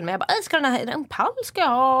ihjäl mig. Jag bara, ska en pall ska jag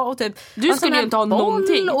ha och typ du skulle ju inte ha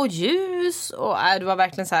någonting och ljus och det var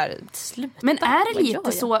verkligen så här sluta. Men är det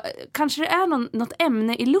lite så kanske det är något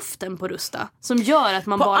ämne i luften på Rusta som gör att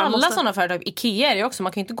man på bara alla måste... sådana företag, Ikea är det också,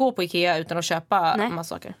 man kan ju inte gå på Ikea utan att köpa en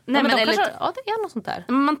massa saker. Nej, men kanske, det är något sånt där.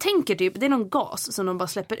 Man tänker typ, det är någon gas som de bara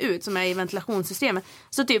släpper ut som är i ventilationssystemet.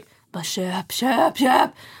 Så typ bara köp.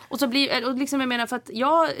 Och så blir och liksom jag menar för att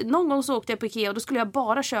någon gång så åkte jag på Ikea och då skulle jag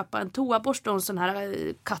bara köpa en toaborste och en sån här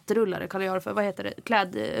kattrullare kallar jag det för. Vad heter det?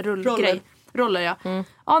 Klädrullgrej. Roller, ja.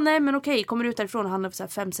 Ja, nej men okej, kommer ut därifrån och handlar för så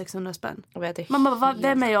här 500-600 spänn. Man bara,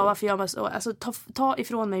 vem är jag? Varför gör man så? Alltså ta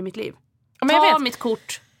ifrån mig mitt liv. Ta mitt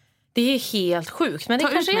kort. Det är helt sjukt, men det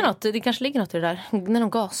kanske ligger något i det där. När de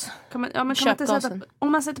gas. Kan man inte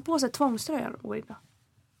om man sätter på sig tvångströjan och går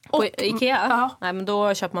på Ikea? Ja. Nej, men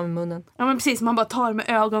då köper man med munnen. Ja, men precis, man bara tar med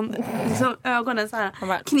ögonen så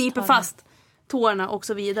här, kniper fast tårna och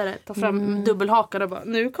så vidare, tar fram dubbelhakar och bara,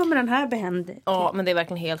 nu kommer den här behändig. Ja, men det är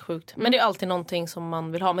verkligen helt sjukt. Men det är alltid någonting som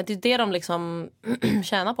man vill ha, men det är det de liksom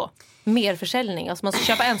tjänar på. Mer försäljning, alltså man ska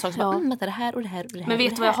köpa en sak så bara, det här och det här och det här. Men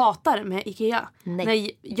vet du vad jag hatar med Ikea?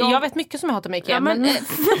 Nej. Jag vet mycket som jag hatar med Ikea. Ja, men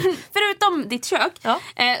förutom ditt kök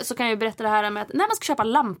så kan jag berätta det här med att när man ska köpa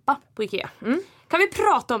lampa på Ikea. Kan vi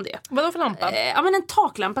prata om det? Vadå för lampa? Ja, men en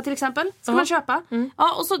taklampa till exempel ska man köpa.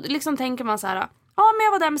 Ja, och så liksom tänker man så här. Ja, men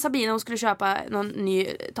jag var där med Sabina och skulle köpa någon ny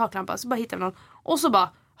taklampa. Så bara hittade vi någon. Och så bara,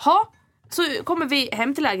 så kommer vi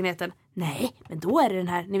hem till lägenheten. Nej, men då är det den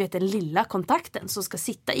här, ni vet den lilla kontakten som ska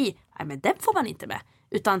sitta i. Nej, men den får man inte med.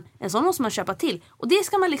 Utan en sån måste man köpa till. Och det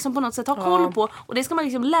ska man liksom på något sätt ha koll på. Och det ska man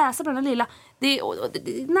liksom läsa på den här lilla.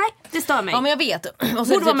 Nej, det stör mig. Ja, men jag vet. Och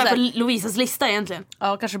så borde vara med på Lovisas lista egentligen.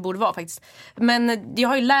 Ja, kanske borde vara faktiskt. Men jag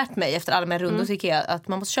har ju lärt mig efter alla de här rundor till Ikea att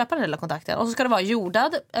man måste köpa den lilla kontakten. Och så ska det vara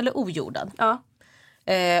jordad eller ojordad. Ja.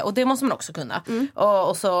 Och det måste man också kunna.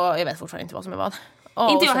 Och så, jag vet fortfarande inte vad som är vad.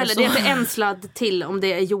 Inte jag heller, det är en sladd till om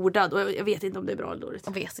det är jordad. Och jag vet inte om det är bra eller dåligt.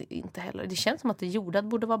 Jag vet inte heller, det känns som att det jordad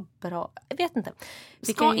borde vara bra. Jag vet inte.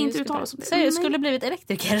 Ska inte uttala oss om det. Jag skulle blivit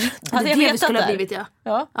elektriker. Det skulle ha blivit,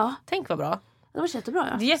 ja. Tänk vad bra. Det var jättebra,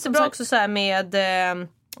 ja. Det är jättebra också så här med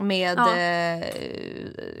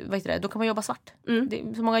vad heter det? Då kan man jobba svart. Det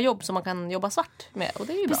är så många jobb som man kan jobba svart med. Och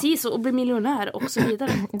det är ju bra. Precis, och bli miljonär och så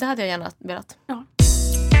vidare. Det hade jag gärna velat. Ja.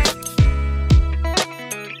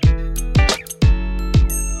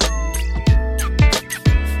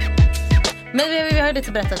 Men vi har ju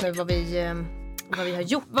lite berättat nu vad vi har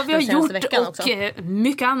gjort. Vad vi har gjort veckan och också.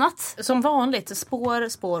 Mycket annat. Som vanligt, spår.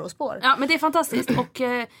 Ja, men det är fantastiskt. Och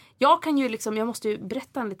jag kan ju liksom, jag måste ju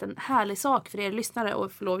berätta en liten härlig sak för er lyssnare.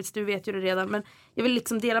 Och förlåt, du vet ju det redan. Men jag vill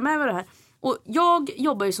liksom dela med mig det här. Och jag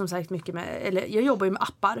jobbar ju som sagt mycket jag jobbar ju med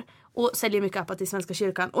appar. Och säljer mycket appar till Svenska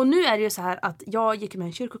kyrkan. Och nu är det ju så här att jag gick med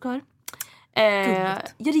en kyrkokör. Ja,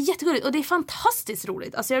 det är jättegulligt och det är fantastiskt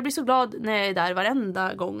roligt. Alltså jag blir så glad när jag är där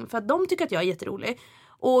varenda gång. För att de tycker att jag är jätterolig.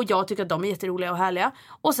 Och jag tycker att de är jätteroliga och härliga.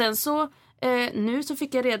 Och sen så nu så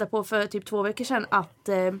fick jag reda på för typ 2 veckor sedan att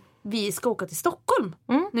vi ska åka till Stockholm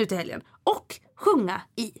nu till helgen. Och sjunga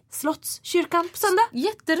i Slottskyrkan på söndag.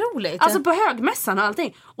 Jätteroligt. Alltså på högmässan och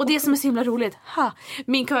allting. Och det som är så himla roligt.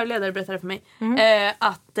 Min körledare berättade för mig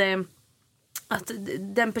att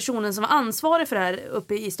den personen som var ansvarig för det här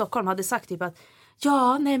uppe i Stockholm hade sagt typ att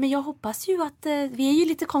men jag hoppas ju att vi är ju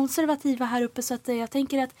lite konservativa här uppe så att jag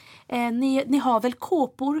tänker att ni har väl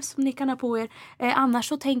kåpor som ni kan ha på er. Annars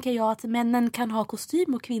så tänker jag att männen kan ha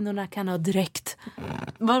kostym och kvinnorna kan ha dräkt.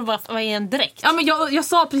 Vad är en dräkt? Ja, men jag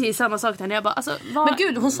sa precis samma sak till henne. Jag bara, alltså, men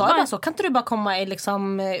gud, hon sa bara så. Kan inte du bara komma i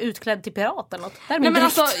liksom utklädd till pirat eller något? Nej, men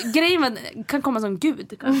alltså, grejen kan komma som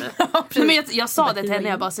gud kanske. Nej, men jag sa det till henne.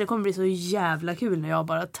 Jag bara, så det kommer bli så jävla kul när jag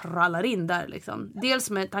bara trallar in där liksom. Dels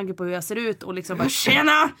med tanke på hur jag ser ut och liksom bara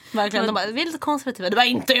tjena! Verkligen, de bara, vi är lite konservativa. Det var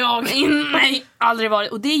inte jag. Nej, aldrig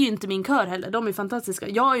varit. Och det är ju inte min kör heller. De är fantastiska.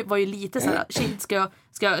 Jag var ju lite såhär, shit, ska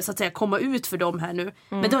jag så att säga komma ut för dem här nu?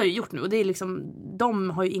 Men det har jag ju gjort nu. Och det är liksom, de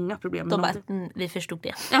har ju inga problem med de bara, någonting. vi förstod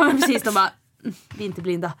det. Ja, men precis, de bara, vi är inte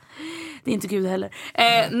blinda. Det är inte Gud heller.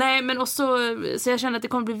 Nej, men också, så jag känner att det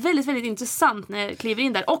kommer bli väldigt, väldigt intressant när jag kliver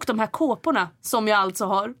in där. Och de här kåporna som jag alltså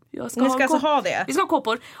har. Ni ska alltså ha det? Vi ska ha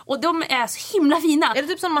kåpor. Och de är så himla fina. Är det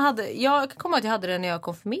typ som man hade, jag kommer att jag hade det när jag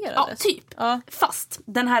konfirmerades. Ja, typ. Ja. Fast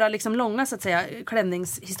den här liksom långa så att säga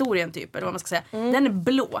klänningshistorien typ, eller vad man ska säga. Den är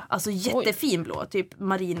blå, alltså jättefin blå, typ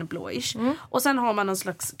marinblåish. Och sen har man någon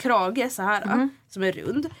slags krage så här som är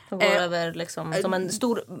rund. Som går över liksom som en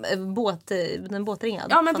stor en båtringad.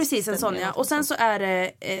 Ja, men precis, en sån, ja. Och sen så är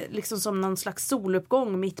det liksom som någon slags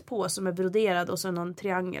soluppgång mitt på som är broderad och så någon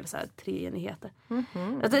triangel, så här treenigheter.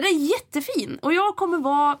 Det är jättefin. Och jag kommer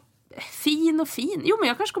vara fin. Jo, men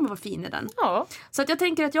jag kanske kommer vara fin i den. Ja. Så att jag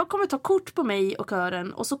tänker att jag kommer ta kort på mig och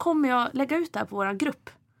kören. Och så kommer jag lägga ut det här på våran grupp.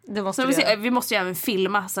 Det måste vi måste ju även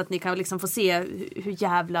filma så att ni kan liksom få se hur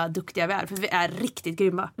jävla duktiga vi är. För vi är riktigt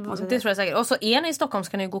grymma. Det tror jag säkert. Och så är ni i Stockholm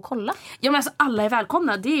ska ni gå och kolla. Ja, men alltså alla är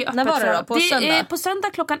välkomna. Det är öppet. När var det då? På söndag? På söndag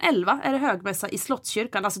klockan 11 är det högmässa i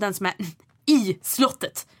Slottskyrkan. Alltså den som är i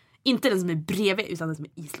slottet. Inte den som är bredvid, utan den som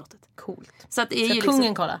är i slottet. Coolt. Så att det är ska ju kungen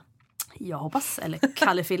liksom, kolla? Jag hoppas. Eller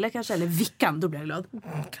Kalle Fille kanske. Eller Vickan, då blir jag glad.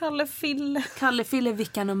 Kalle Fille,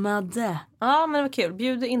 Vickan och Madde. Ja, men det var kul.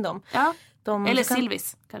 Bjud in dem. Ja. Eller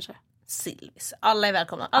Silvis kanske. Silvis. Alla är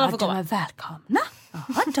välkomna. Alla får komma. De är välkomna.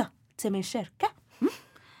 Jaha då. Till min kyrka.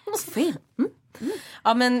 Fin.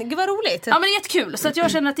 Ja, men gud vad roligt. Ja, men det är jättekul. Så att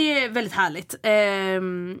jag känner att det är väldigt härligt.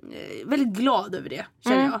 Väldigt glad över det,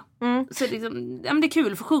 känner jag. Så liksom, ja, men det är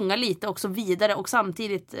kul att få sjunga lite också vidare. Och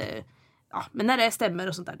samtidigt, ja, men när det är stämmer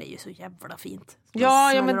och sånt där, det är ju så jävla fint.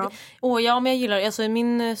 Ja, men jag gillar, alltså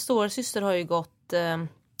min storasyster har ju gått,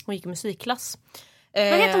 hon gick i musikklass. Vad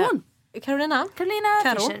heter hon? Carolina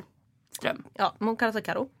Fischer Ström. Ja, hon kallar sig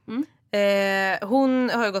Karo. Hon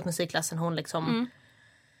har ju gått musikklassen, hon liksom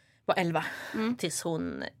var 11 tills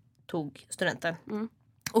hon tog studenten.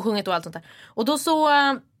 Och sjungit och allt sånt där. Och då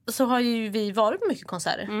så har ju vi varit på mycket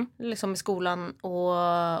konserter liksom i skolan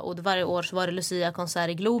och varje år så var det Lucia-konsert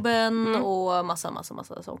i Globen och massa sång.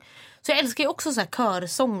 Så jag älskar ju också så här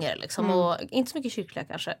körsånger liksom och inte så mycket kyrkliga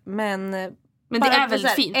kanske, men det är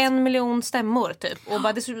väldigt fint. 1 miljon stämmor typ. Och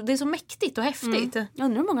bara, det är så mäktigt och häftigt. Jag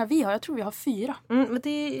undrar hur många vi har. Jag tror vi har 4. Men det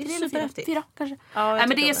är superhäftigt. 4 kanske. Ja, men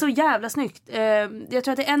det är så jävla snyggt. Jag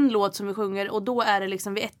tror att det är en låt som vi sjunger. Och då är det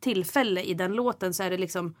liksom vid ett tillfälle i den låten så är det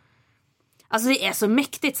liksom, alltså det är så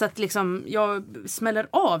mäktigt så att liksom jag smäller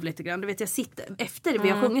av lite grann. Du vet, jag sitter efter vi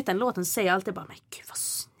har sjungit den låten så säger jag alltid bara, men gud vad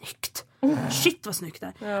snyggt. Shit vad snyggt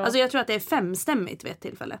det är. Ja. Alltså jag tror att det är 5-stämmigt vid ett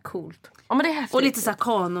tillfälle. Coolt. Ja, men det är häftigt. Och lite så här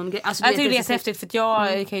kanongrej. Alltså, jag tycker det är så häftigt för att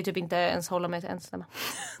jag kan ju typ inte ens hålla mig till en stämma.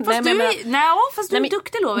 Fast du är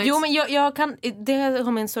duktig, Lovis. Jo, men jag kan, det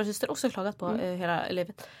har min storasyster också klagat på hela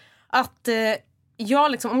livet. Att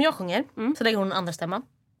jag liksom, om jag sjunger så lägger hon en andra stämma.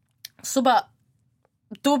 Så bara,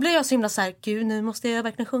 då blir jag så himla såhär, gud nu måste jag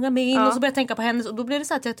verkligen sjunga med in. Och så börjar jag tänka på henne och då blir det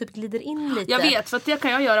så att jag typ glider in lite. Jag vet, för att det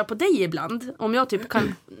kan jag göra på dig ibland. Om jag typ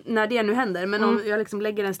kan, när det nu händer. Men om jag liksom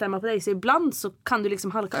lägger en stämma på dig så ibland så kan du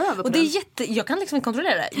liksom halka över på och det är jag kan liksom inte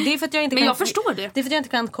kontrollera det. Det är för att jag inte men kan, jag förstår det. Det är för att jag inte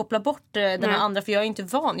kan koppla bort den här andra, för jag är inte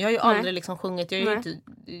van. Jag har ju aldrig liksom sjungit, jag har ju inte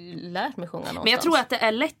lärt mig sjunga någonstans. Men jag tror att det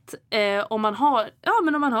är lätt om man har,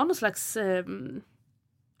 om man har någon slags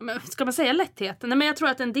ska man säga lätthet? Nej, men jag tror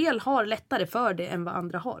att en del har lättare för det än vad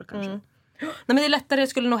andra har kanske. Nej, men det är lättare, jag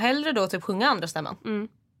skulle nog hellre då typ sjunga andra stämman.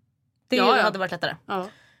 Det hade varit lättare. Ja.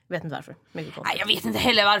 Jag vet inte varför. Nej, jag vet inte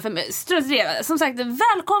heller varför. Men som sagt,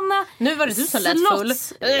 välkomna. Nu var det du som lät full.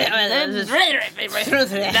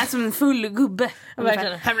 Det lät som en full gubbe.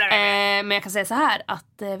 Verkligen. Men jag kan säga så här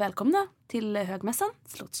att välkomna till högmässan,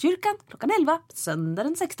 Slottskyrkan, klockan 11, söndag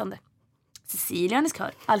den 16. Cecilianis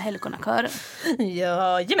kör, Allhelgonakören.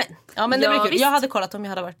 Jajamän. Ja, men det blir kul. Jag hade kollat om jag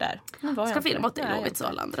hade varit där. Ska filma åt dig, Lovits och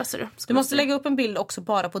alla andra. Du måste lägga upp en bild också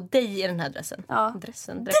bara på dig i den här dressen. Ja.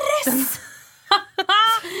 Dressen.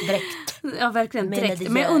 Dräkt. Ja, verkligen dräkt.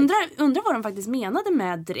 Men jag undrar vad de faktiskt menade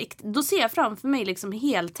med dräkt. Då ser jag framför mig liksom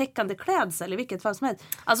heltäckande klädsel i vilket fall som helst.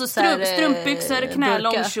 Alltså strumpbyxor,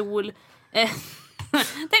 knälång kjol.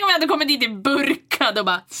 Tänk om jag hade kommit dit i burkad och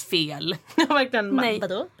bara fel. Verkligen. Nej.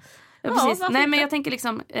 Vadå? Ja, precis. Nej, men jag tänker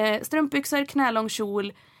liksom strumpbyxor, knälång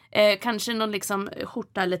kjol, kanske någon liksom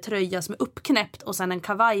skjorta eller tröja som är uppknäppt och sen en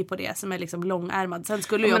kavaj på det som är liksom långärmad. Sen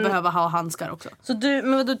skulle jag behöva ha handskar också. Så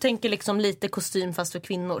du tänker liksom lite kostym fast för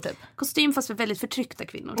kvinnor typ? Kostym fast för väldigt förtryckta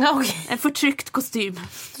kvinnor. Okay. En förtryckt kostym.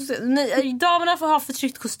 Nej, damerna får ha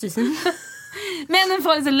förtryckt kostym. Männen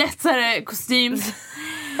får lite lättare kostym.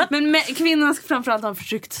 Men kvinnorna ska framförallt ha en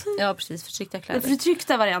förtryckt. Ja, precis. Förtryckta kläder. Den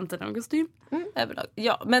förtryckta varianten av kostym. Överlag.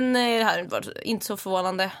 Ja, men det här var inte så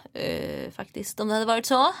förvånande faktiskt om det hade varit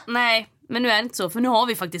så. Nej, men nu är det inte så. För nu har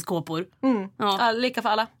vi faktiskt kåpor. Ja. Lika för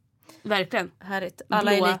alla. Verkligen. Härligt.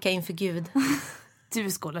 Alla är lika inför Gud.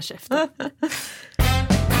 Du skålar käften.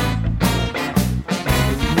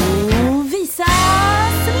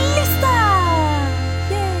 Visas lista!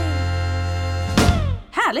 Yay!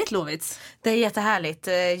 Härligt, Lovits. Det är jättehärligt.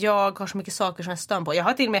 Jag har så mycket saker som jag stör på. Jag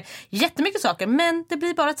har till och med jättemycket saker, men det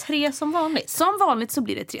blir bara 3 som vanligt. Som vanligt så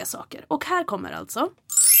blir det 3 saker. Och här kommer alltså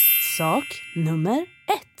sak nummer 1.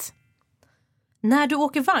 När du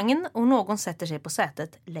åker vagn och någon sätter sig på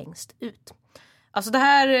sätet längst ut. Alltså det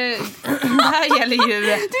här gäller ju...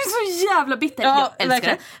 Du är så jävla bitter. Ja, jag älskar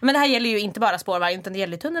verkligen. Men det här gäller ju inte bara spårvagn, utan det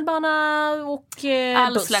gäller tunnelbana och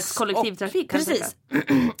all buss. slags kollektivtrafik. Precis.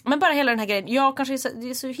 Men bara hela den här grejen. Jag kanske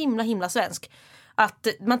är så himla svensk. Att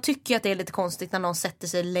man tycker att det är lite konstigt när någon sätter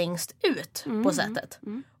sig längst ut på sätet.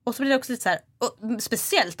 Och så blir det också lite så här, och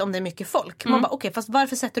speciellt om det är mycket folk. Man bara, okej, fast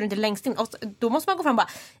varför sätter du inte längst in? Och då måste man gå fram och bara,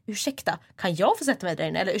 ursäkta, kan jag få sätta mig där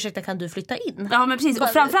inne? Eller ursäkta, kan du flytta in? Ja, men precis. Och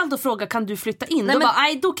framförallt att fråga, kan du flytta in?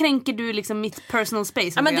 Nej, då kränker du liksom mitt personal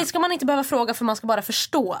space. Ja, men det ska man inte behöva fråga, för man ska bara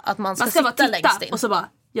förstå att man ska bara sitta längst in. Och så bara,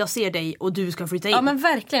 jag ser dig och du ska flytta in. Ja, men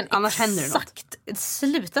verkligen. Annars händer det något.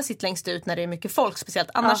 Sluta sitta längst ut när det är mycket folk, speciellt.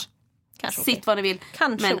 Annars kanske sitt vad ni vill.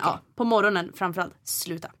 Kanske men på morgonen framförallt,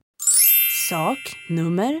 sluta. Sak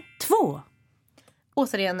nummer 2.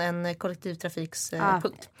 Återigen en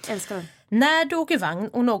kollektivtrafikspunkt. Älskar den. När du åker vagn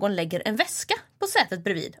och någon lägger en väska på sätet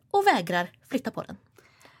bredvid och vägrar flytta på den.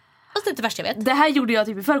 Alltså det är det värsta jag vet. Det här gjorde jag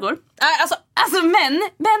typ i förrgår. Alltså men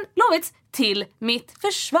Lovits, till mitt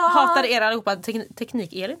försvar. Hatar er allihopa.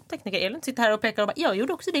 Tekniker-Elin sitter här och pekar och bara, jag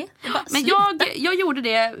gjorde också det. Men jag gjorde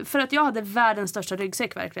det för att jag hade världens största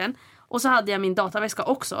ryggsäck verkligen. Och så hade jag min dataväska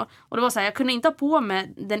också. Och det var så här, jag kunde inte ha på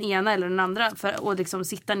mig den ena eller den andra för att liksom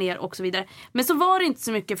sitta ner och så vidare. Men så var det inte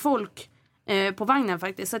så mycket folk på vagnen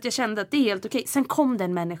faktiskt. Så att jag kände att det är helt okej. Sen kom det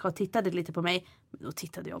en människa och tittade lite på mig. Då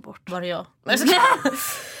tittade jag bort. Var det jag?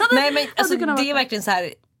 Nej, men alltså, det är verkligen så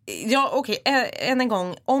här. Ja, okej, än en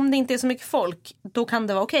gång. Om det inte är så mycket folk, då kan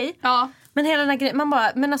det vara okej. Ja. Men hela den här grejen, man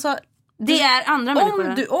bara, men alltså, det är andra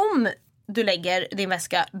människor. Om du lägger din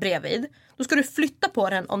väska bredvid, då ska du flytta på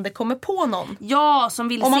den om det kommer på någon. Ja, som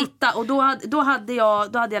vill sitta. Och då hade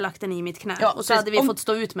jag lagt den i mitt knä. Ja, och så hade vi fått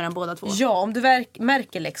stå ut med den båda två. Ja, om du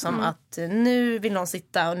märker liksom att nu vill någon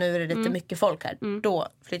sitta och nu är det lite mycket folk här. Då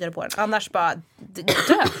flyttar du på den. Annars bara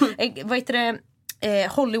dö. Vad heter det?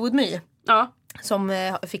 Hollywood-my. Ja.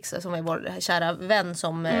 Som fixar, som är vår kära vän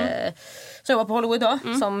som jobbar på Hollywood då,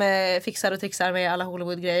 som fixar och trixar med alla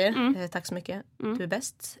Hollywood-grejer. Tack så mycket, du är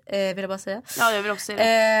bäst, vill jag bara säga. Ja, jag vill också säga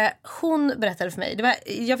det. Hon berättade för mig,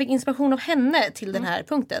 jag fick inspiration av henne till den här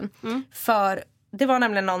punkten. För det var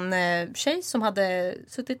nämligen någon tjej som hade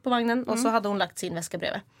suttit på vagnen och så hade hon lagt sin väska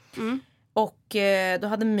bredvid. Och då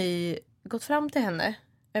hade My gått fram till henne,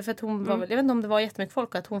 för att hon var väl, jag vet inte om det var jättemycket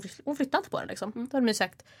folk, att hon flyttade inte på den liksom. Då hade My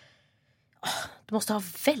sagt, du måste ha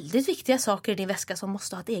väldigt viktiga saker i din väska som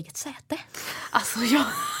måste ha ett eget säte. Alltså jag...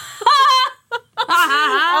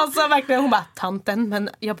 Alltså verkligen, hon bara, tanten, men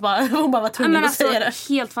hon bara var tvungen att säga det.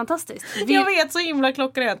 Helt fantastiskt. Jag vet, så himla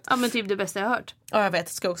klockrent. Ja, men typ det bästa jag har hört. Ja, jag vet,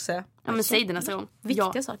 ska också säga. Ja, men säg det nästa gång.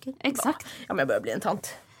 Viktiga saker. Exakt. Ja, men jag börjar bli en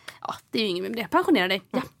tant. Ja, det är ju inget med det. Pensionera dig.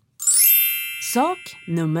 Ja. Sak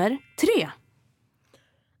nummer 3.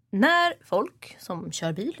 När folk som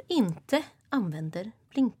kör bil inte använder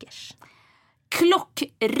blinkers.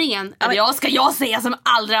 Klockren. Ska jag säga som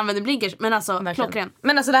aldrig använder blinkers. Men alltså, verkligen. Klockren.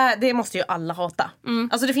 Men alltså det måste ju alla hata.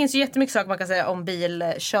 Alltså det finns ju jättemycket saker man kan säga om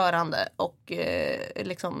bilkörande och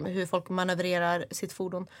liksom hur folk manövrerar sitt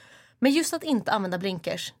fordon. Men just att inte använda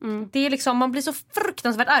blinkers, det är liksom, man blir så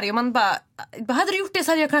fruktansvärt arg och man bara, hade du gjort det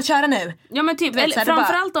så hade jag kunnat köra nu. Ja, men typ, eller,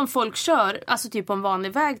 framförallt om folk kör, alltså typ på en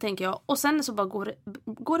vanlig väg tänker jag, och sen så bara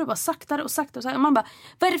går det bara saktare och saktare. Man bara,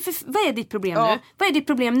 vad är ditt problem nu? Vad är ditt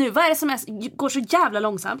problem nu? Vad är det som går så jävla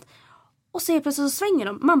långsamt? Och så plötsligt så svänger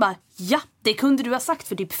de. Man bara, ja, det kunde du ha sagt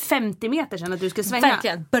för typ 50 meter sedan att du skulle svänga.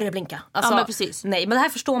 Verkligen, börja blinka. Alltså, ja, men precis. Nej, men det här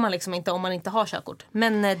förstår man liksom inte om man inte har körkort.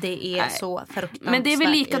 Men det är så fruktansvärt. Men det är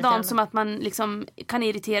väl likadant som att man liksom kan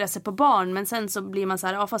irritera sig på barn. Men sen så blir man så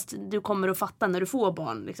här, ja fast du kommer att fatta när du får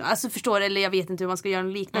barn. Liksom. Alltså förstår, eller jag vet inte hur man ska göra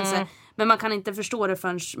en liknelse. Men man kan inte förstå det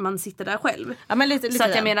förrän man sitter där själv. Ja, men lite så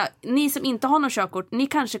att jag menar, ni som inte har någon körkort, ni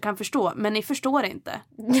kanske kan förstå. Men ni förstår inte.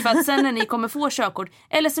 För att sen när ni kommer få körkort,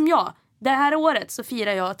 eller som jag, Det här året så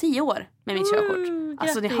firar jag 10 år med mitt körkort.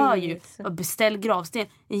 Alltså ni hör ju, beställ gravsten,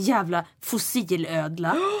 en jävla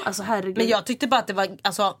fossilödla. Alltså herregud. Men jag tyckte bara att det var,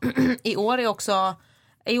 alltså i år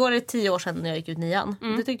är det 10 år sedan när jag gick ut 9:an.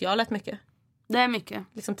 Det tyckte jag lät mycket. Det är mycket.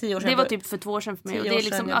 Liksom 10 år sedan. Det var typ för 2 år sedan för mig. 10 och år det är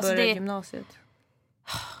liksom, sedan jag alltså började det, gymnasiet.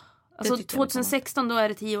 alltså 2016 då är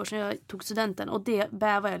det 10 år sedan jag tog studenten. Och det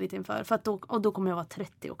bävar jag lite inför. För att då kommer jag vara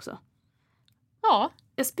 30 också. Ja.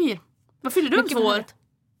 Jag spyr. Vad fyller du om 2 år?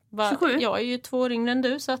 27? Jag är ju 2 år yngre än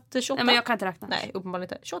du, så att 28. Nej, men jag kan inte räkna. Nej,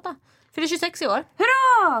 uppenbarligen inte. 28. Fyller 26 i år.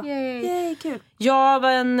 Hurra! Yay, kul. Ja,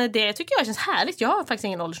 men det tycker jag känns härligt. Jag har faktiskt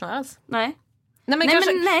ingen åldersnöja alls. Nej. Nej, men Nej,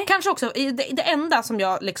 kanske, men nej. kanske också det enda som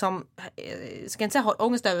jag liksom ska inte säga har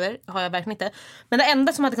ångest över, har jag verkligen inte. Men det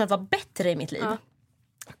enda som hade kunnat vara bättre i mitt liv,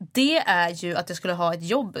 det är ju att jag skulle ha ett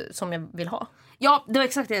jobb som jag vill ha. Ja, det var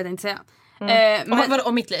exakt det jag tänkte säga.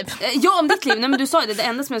 Om mitt liv. Ja, om ditt liv. Nej, men du sa det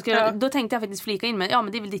enda som jag skulle göra. Då tänkte jag faktiskt flika in med, ja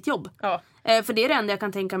men det är väl ditt jobb. Ja. För det är det enda jag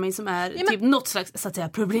kan tänka mig som är typ något slags, så att säga,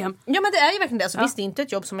 problem. Ja, men det är ju verkligen det. Alltså, visst, det är inte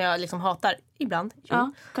ett jobb som jag liksom hatar. Ibland. Jo.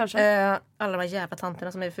 Ja, kanske. Alla de här jävla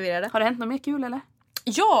tanterna som är förvirrade. Har det hänt något mer kul eller?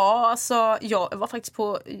 Ja, alltså jag var faktiskt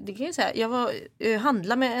på, det kan jag säga, jag var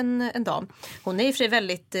handla med en dam. Hon är i och för sig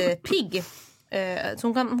väldigt pigg. Så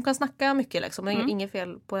hon kan snacka mycket liksom. Det är inget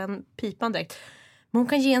fel på en pipan direkt. Men hon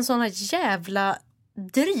kan ge en sån här jävla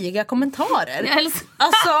dryga kommentarer.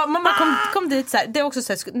 Alltså mamma kom dit så här. Det är också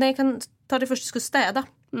så här, nej, jag kan ta det först, jag skulle städa.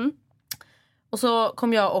 Och så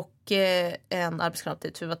kom jag och en arbetskamrat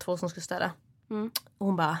dit, vi var 2 som skulle städa. Och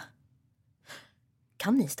hon bara,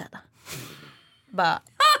 kan ni städa? Bara,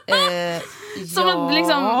 som att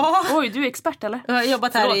liksom, oj, du är expert eller? Jag har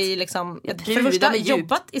jobbat här i liksom, för det första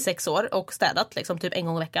jobbat i 6 år och städat liksom typ en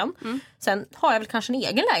gång i veckan. Sen har jag väl kanske en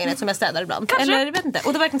egen lägenhet som jag städar ibland. Kanske. Eller jag vet inte.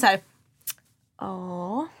 Och det var verkligen så här,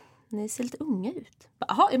 ja, ni ser lite unga ut.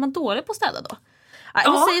 Jaha, är man dålig på att städa då?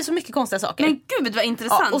 Hon säger så mycket konstiga saker. Men gud, vad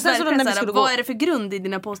intressant. Ja, och sen så när vi skulle gå, vad är det för grund i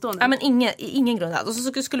dina påståenden? Ja, men ingen grund alls. Och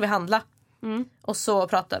så skulle vi handla. Och så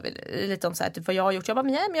pratade vi lite om så här, typ vad jag har gjort. Jag bara,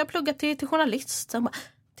 men jag har pluggat till journalist. Så hon bara,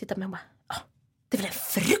 titta med, hon bara, det är väl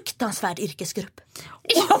en fruktansvärd yrkesgrupp.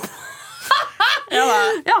 Jag bara,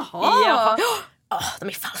 jaha. De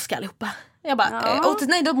är falska allihopa. Jag bara,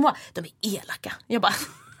 nej, de är elaka. Jag bara,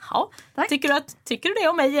 ja, tycker du det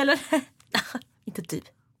om mig eller? Inte du.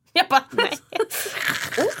 Jag bara, nej.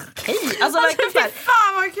 Okej. Alltså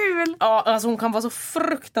fan vad kul. Ja, alltså hon kan vara så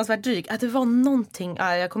fruktansvärt dryg. Att det var någonting,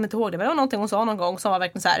 jag kommer inte ihåg det, men det var någonting hon sa någon gång som var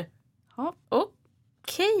verkligen så här.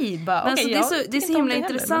 Okej, bara. Men okay, alltså, det är så himla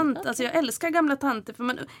intressant. Men, alltså jag älskar gamla tanter för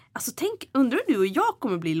man, alltså undrar du och jag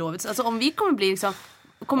kommer bli lovet. Alltså om vi kommer bli liksom,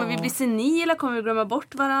 kommer vi bli senila, kommer vi glömma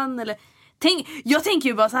bort varandra eller jag tänker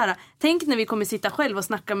ju bara så här. Tänk när vi kommer sitta själv och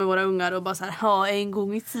snacka med våra ungar och bara så här, en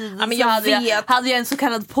gång i tiden men jag hade jag en så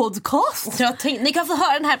kallad podcast. Ni kan få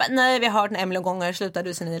höra den här. Nej, vi har hört den en miljon gånger. Sluta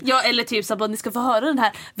du senil. Ja, eller typ så att ni ska få höra den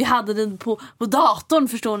här. Vi hade den på datorn,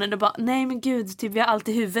 förstår ni? Det bara, nej men gud, typ vi har allt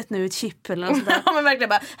i huvudet nu, ett chip eller något sånt där. Ja, men verkligen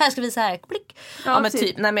bara, här ska vi så här, klick. Ja, men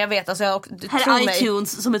typ, nej men jag vet alltså här är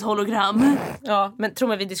iTunes som ett hologram. Ja, men tror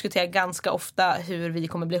mig, vi diskuterar ganska ofta hur vi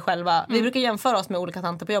kommer bli själva. Vi brukar jämföra oss med olika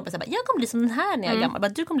tanter på jobbet så bara, jag kommer bli som den här när jag är gammal. Bara,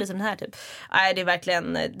 du kommer bli som den här typ. Nej, det är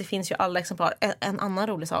verkligen, det finns ju alla exemplar. En annan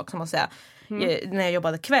rolig sak som man säga, när jag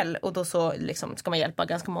jobbade kväll och då så liksom ska man hjälpa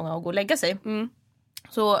ganska många att gå och lägga sig.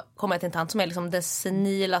 Så kommer jag till en tant som är liksom det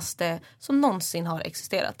senilaste som någonsin har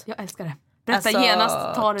existerat. Jag älskar det. Berätta alltså,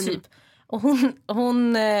 genast, ta det typ. Och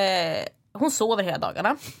hon sover hela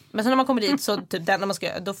dagarna. Men sen när man kommer dit så typ när man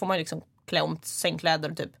ska, då får man liksom klä om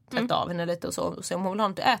sängkläder och typ tvätta av henne lite och så och se om hon vill ha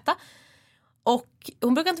något att äta. Och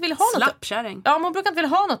hon brukar inte vilja ha något. Slappkärring. Ja, hon brukar inte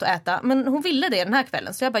vilja ha något att äta, men hon ville det den här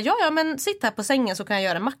kvällen. Så jag bara, ja men sitt här på sängen så kan jag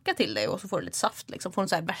göra en macka till dig och så får du lite saft liksom, får du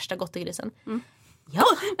så här värsta gottegrisen. Ja,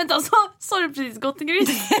 vänta, sa du precis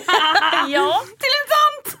gottegris? Ja, till en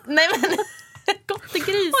tant. Nej men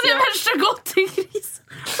gottegris. Hon är värsta gottegris.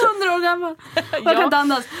 100 år gammal. Jag kan inte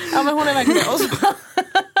andas. Ja, men hon är verkligen det. Och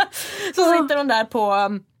så sitter hon där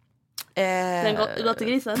på den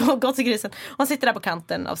gottegrisen. På gottegrisen. Hon sitter där på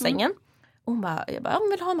kanten av sängen. Och hon bara, jag bara,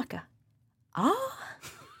 vill du ha en macka?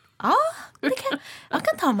 Ja, jag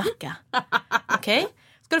kan ta en macka. Okej,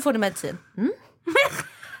 ska du få din medicin?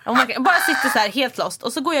 Och bara sitter så här helt lost.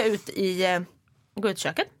 Och så går jag ut i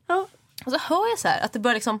köket. Och så hör jag så här att det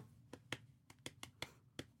börjar liksom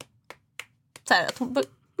så här att hon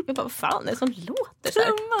jag bara, vad fan är det som låter så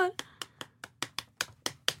här?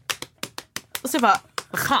 Och så jag bara,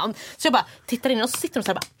 vad fan? Så jag bara tittar in och så sitter de så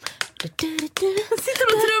här bara sitter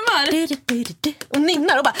och trummar och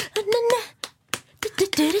nynnar och bara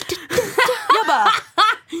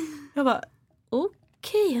jag bara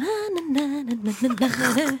okej.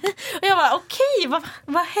 Och jag bara, okej,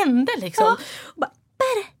 vad hände liksom? Och bara,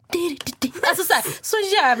 alltså så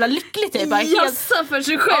jävla lyckligt typ. Jassa för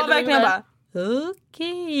sig själv. Ja, verkligen. Jag bara,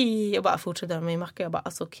 okej. Jag bara fortsätter med min macka. Jag bara,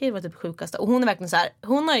 alltså okej, det var typ sjukaste. Och hon är verkligen så här,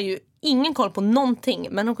 hon har ju ingen koll på någonting,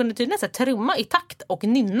 men hon kunde tydligen så här trumma i takt och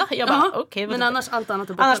nynna. Jag bara, okej. Men annars allt annat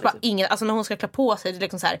är borta. Annars bara ingen, alltså när hon ska klä på sig, det är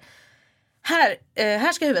liksom så här,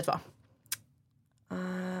 här ska huvudet vara.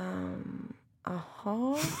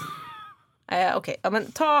 Aha. Okej, ja,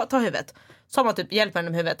 men ta huvudet. Så har man typ hjälper henne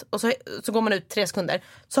med huvudet. Och så går man ut 3 sekunder.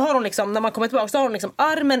 Så har hon liksom, när man kommer tillbaka, så har hon liksom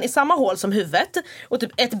armen i samma hål som huvudet. Och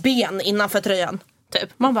typ ett ben innanför tröjan. Typ.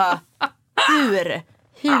 Man bara,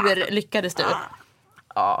 hur lyckades du?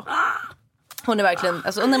 Ja. Hon är verkligen,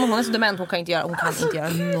 alltså, hon är så dement, hon kan inte göra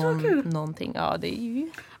någonting. Ja, det är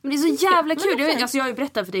ju... Men det är så jävla kul. Jag har ju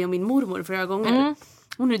berättat för dig om min mormor flera gånger.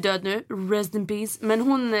 Hon är död nu, rest in peace. Men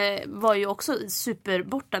hon var ju också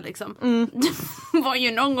superborta liksom. Det var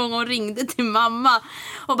ju någon gång hon ringde till mamma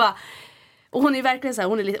och bara, och hon är verkligen så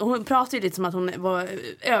här, hon pratar ju lite som att hon var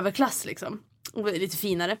överklass liksom. Hon var lite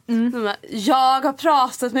finare. Bara, jag har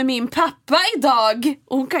pratat med min pappa idag.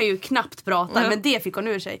 Och hon kan ju knappt prata, men det fick hon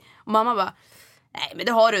ur sig. Och mamma bara, nej men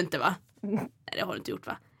det har du inte va? Nej, det har du inte gjort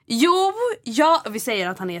va? Jo, vi säger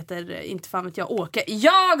att han heter, inte fan vet jag, Åke.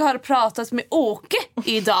 Jag har pratat med Åke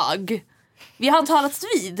idag. Vi har talats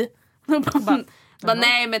vid. Bara,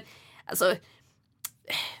 nej men alltså,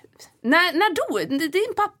 när dog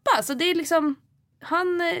din pappa? Så det är liksom,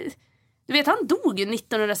 han, du vet, han dog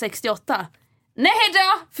 1968. Nej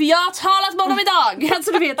då, för jag har talat med honom idag.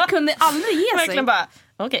 Alltså du vet, kunde aldrig ge sig. Verkligen bara,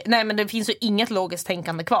 okej. Nej men det finns ju inget logiskt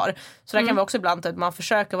tänkande kvar. Så där kan vi också ibland att man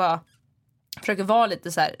försöker vara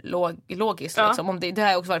lite så här logisk liksom. Om det har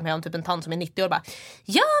jag också varit med om typ en tant som är 90 år bara,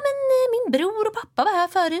 ja men min bror och pappa var här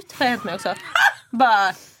förut. Har jag hänt mig också.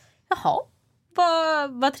 Bara, jaha,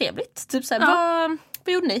 vad trevligt. Typ så här,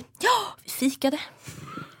 vad gjorde ni? Ja, vi fikade.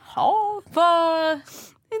 Ja,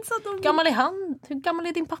 hur gammal är han? Hur gammal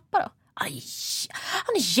är din pappa då? Aj,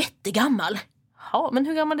 han är jättegammal. Ja, men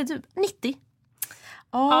hur gammal är du? 90.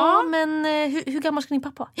 Ja, men hur gammal ska din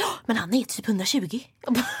pappa vara? Ja, men han är typ 120.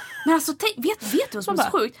 Men alltså, vet du vad som är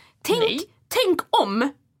så sjukt? Tänk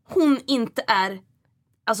om hon inte är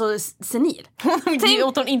alltså senil. Tänk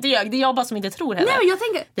hon inte ljög, det är jag bara som inte tror henne. Nej, men jag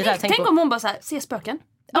tänker, tänk om hon bara så här, ser spöken.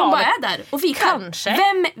 De bara är där och fikar. Kanske.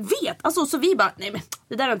 Vem vet? Alltså så vi bara, nej men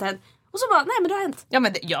det där har inte hänt. Och så bara, nej men det har hänt. Ja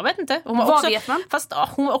men jag vet inte. Vad vet man? Fast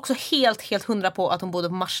hon var också helt 100 på att hon bodde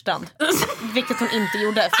på Marstrand. Vilket hon inte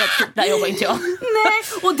gjorde, för att där jobbar inte jag. Nej,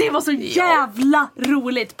 och det var så jävla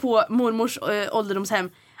roligt på mormors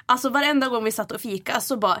ålderdomshem. Alltså varenda gång vi satt och fika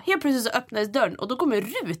så bara, helt plötsligt så öppnades dörren och då kommer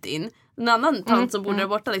Rut in, en annan tant som bor där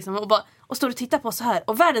borta liksom, och står och tittar på så här,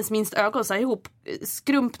 och världens minsta ögon så här ihop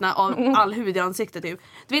skrumpna av all hud i ansiktet typ.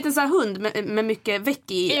 Du vet en sån här hund med mycket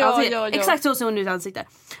väck i ja. Exakt så ser hon ut i ansiktet.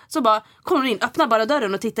 Så bara kommer hon in, öppnar bara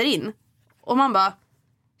dörren och tittar in. Och man bara,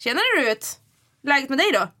 tjenare Rut, läget med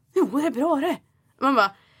dig då? Jo, det är bra det. Man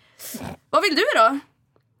bara, vad vill du då?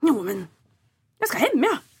 Jo men, jag ska hem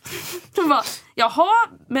ja. Hon bara, jaha,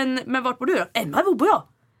 men vart bor du då? Emma, bor jag?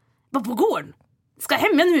 Var på gården? Ska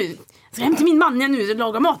hem jag nu? Ska hem till min man nu och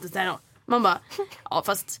laga mat där då? Man bara, ja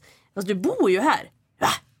fast du bor ju här. Va?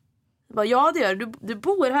 Jag bara, ja det gör du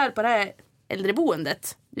bor här på det här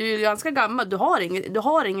äldreboendet. Du är ju ganska gammal, du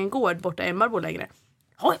har ingen gård borta i Emmarbo längre.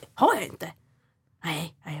 Har jag inte?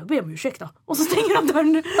 Nej, jag ber om ursäkt då. Och så stänger de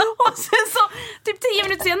dörren. Och sen så, typ 10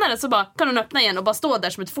 minuter senare så bara kan hon öppna igen och bara stå där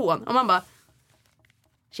som ett fån. Och man bara,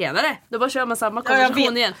 tjenare, då bara kör man samma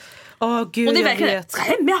konversation igen. Gud, och det är verkligen, ska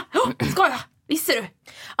hem ja, ska jag, visste du?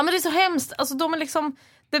 Ja men det är så hemskt, alltså de är liksom,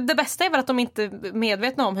 det bästa är väl att de inte är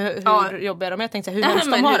medvetna om hur jobbiga de är. Jag tänkte hur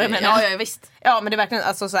hemskt de har det. Men ja, visst. Ja men det är verkligen,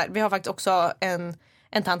 alltså så här, vi har faktiskt också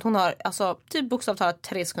en tant, hon har alltså typ bokstavligt talat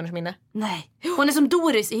 3 sekunders minne. Nej, hon är som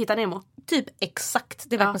Doris i Hitta Nemo. Typ exakt,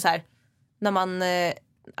 det är verkligen så här, när man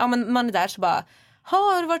är där så bara,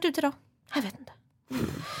 har du varit ute idag? Jag vet inte.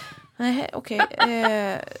 Nej, okej.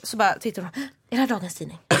 Så bara tittar hon. Är det här dagens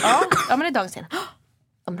tidning? Ja, men det är dagens tidning. Ja,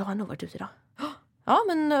 men då har han nog varit ute idag. Ja,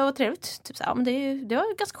 men vad trevligt. Typ så, ja, men det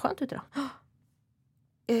var ganska skönt ute idag.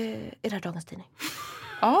 Är det här dagens tidning?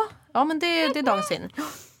 Ja, men det är dagens tidning.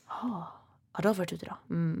 Ja, du har varit ute idag.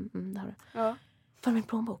 Det har du. Ja. Var är min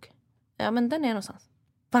plånbok? Ja, men den är någonstans.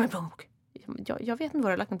 Var är min plånbok? Jag vet inte var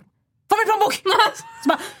jag har lagt min plånbok. Var är min plånbok? Så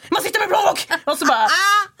bara, man sitter med plånbok! Och så bara,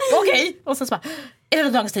 okej. Och sen så bara, är det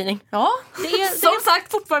dagens tidning? Ja, det är som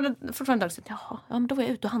sagt fortfarande dagens tidning. Ja, men då var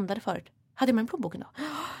jag ute och handlade förut. Hade jag med en plånboken då?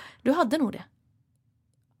 Du hade nog det.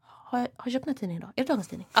 Har jag köpt den här tidningen då? Är det dagens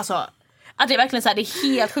tidning? Alltså, Ja, det är verkligen så här, det är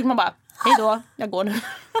helt sjukt. Man bara, hej då, jag går nu.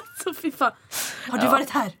 Så fy fan. Har du varit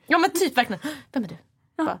här? Ja, men typ verkligen. Vem är du?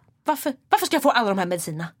 Ja. Bara, varför ska jag få alla de här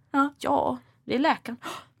medicinerna? Ja, det är läkaren.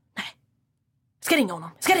 Nej, ska jag ringa honom?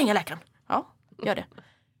 Ska jag ringa läkaren? Ja, gör det.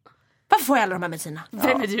 Varför får jag alla de här medicinerna?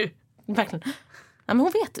 Vem är du? Verkligen. Ja, men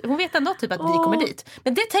hon vet ändå typ att vi kommer dit.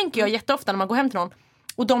 Men det tänker jag jätteofta när man går hem till någon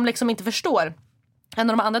och de liksom inte förstår. En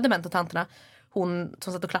av de andra dementa tanterna, hon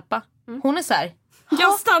som satt och klappa, hon är så här,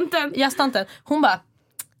 Jastanten. Hon bara,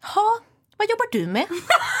 vad jobbar du med?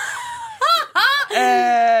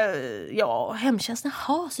 Ja, hemtjänsten.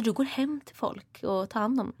 Så du går hem till folk och tar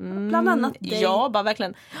hand om bland annat dig. Ja, bara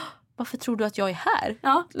verkligen. Varför tror du att jag är här?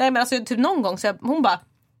 Ja. Nej, men alltså typ någon gång så hon bara,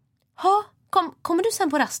 kommer du sen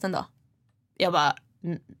på rasten då? Jag bara,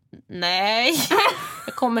 nej.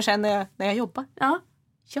 Jag kommer sen när jag jobbar. Ja.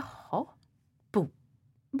 Jaha.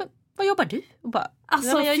 Vad jobbar du? Och bara,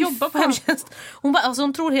 alltså, jag jobbar på hemtjänst. Hon bara, alltså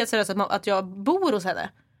hon tror helt seriöst att jag bor hos henne.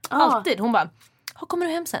 Alltid. Hon bara, kommer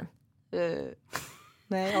du hem sen?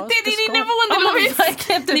 Nej, det är din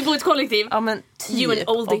inneboende. Ni bor i ett kollektiv. Ja, men you and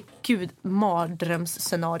oldie. Gud,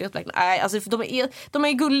 mardrömsscenariot verkligen. Nej, alltså de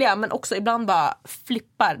är gulliga, men också ibland bara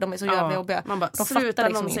flippar. De är så jävla jobbiga. Man bara, de fattar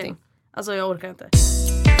liksom ingenting. Alltså jag orkar inte.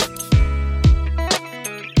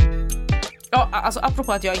 Ja, alltså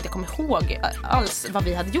apropå att jag inte kommer ihåg alls vad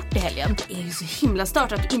vi hade gjort i helgen. Det är ju så himla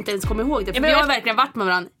stört att du inte ens kommer ihåg det. För vi har verkligen varit med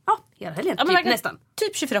varandra hela helgen, typ, nästan.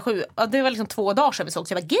 Typ 24/7. Ja, det var liksom 2 dagar sedan vi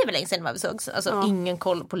sågs. Jag var gud länge sedan vi sågs. Alltså ingen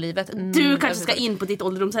koll på livet. Du kanske ska in på ditt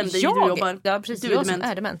ålderdomshem där du jobbar. Ja, precis. Du är som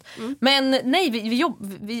är dement. Men nej, vi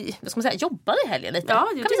vad ska man säga, jobbade i helgen lite. Ja,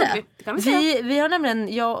 det kan vi säga. Vi har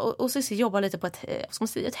nämligen, jag och Cissi jobbar lite på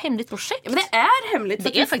ett hemligt projekt. Ja, men det är hemligt.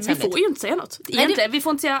 Det är faktiskt vi hemligt. får ju inte säga något. Egentligen, vi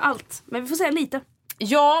får inte säga allt. Men vi får säga lite.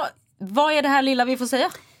 Ja, vad är det här lilla vi får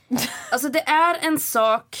säga? Alltså det är en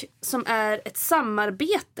sak som är ett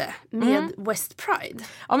samarbete med West Pride.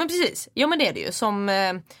 Ja, men precis. Ja, men det är det ju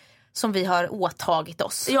som vi har åtagit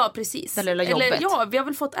oss. Ja, precis. Det lilla jobbet. Eller ja, vi har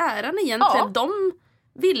väl fått äran egentligen. Ja. De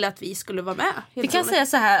ville att vi skulle vara med. Vi kan säga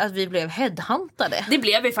så här att vi blev headhuntade. Det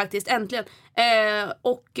blev vi faktiskt, äntligen.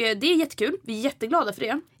 Och det är jättekul. Vi är jätteglada för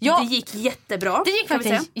det. Ja. Det gick jättebra. Det gick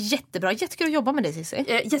faktiskt jättebra. Jättekul att jobba med dig, Cissi.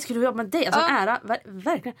 Jättekul att jobba med dig. Alltså en ära,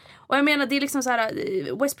 verkligen. Och jag menar, det är liksom så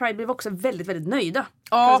här, West Pride blev också väldigt, väldigt nöjda.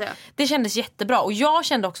 Ja, det kändes jättebra. Och jag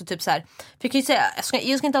kände också typ så här, för jag kan ju säga,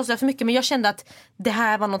 jag ska inte avslöja för mycket, men jag kände att det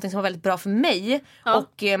här var något som var väldigt bra för mig. Ja.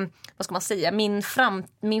 Och vad ska man säga,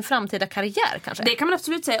 min framtida karriär kanske. Det kan man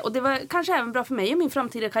absolut säga. Och det var kanske även bra för mig och min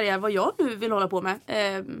framtida karriär, vad jag nu vill hålla på med.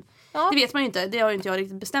 Det vet man ju inte, det har ju inte jag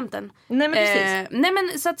riktigt bestämt än. Nej, men precis. Nej,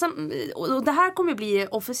 men så att, och det här kommer bli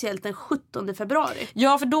officiellt den 17 februari.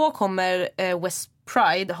 Ja, för då kommer West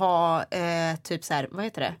Pride ha typ så här, vad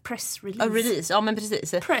heter det? Press release. Release, ja men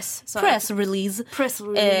precis. Press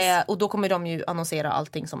release. Och då kommer de ju annonsera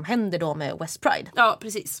allting som händer då med West Pride. Ja,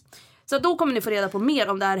 precis. Så då kommer ni få reda på mer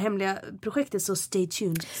om det här hemliga projektet, så stay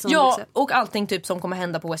tuned. Ja, och allting typ som kommer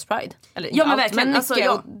hända på West Pride. Eller, ja, men allt, verkligen. Men alltså,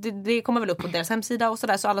 ja. det kommer väl upp på deras hemsida och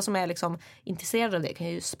sådär. Så alla som är liksom intresserade av det kan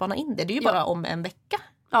ju spana in det. Det är ju bara om en vecka.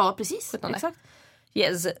 Ja, precis. Exakt.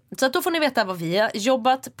 Yes. Så att då får ni veta vad vi har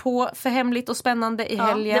jobbat på för hemligt och spännande i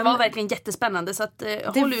helgen. Det var verkligen jättespännande, så att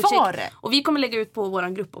håll utkik. Och vi kommer lägga ut på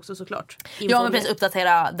våran grupp också, såklart. Ja, men precis,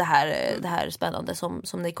 uppdatera det här spännande som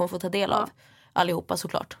ni kommer få ta del av allihopa,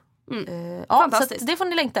 såklart. Ja, så det får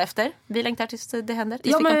ni längta efter. Vi längtar tills det händer.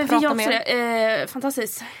 Tills vi kan prata mer.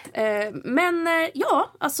 Fantastiskt. Men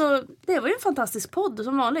ja, alltså det var ju en fantastisk podd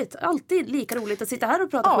som vanligt. Alltid lika roligt att sitta här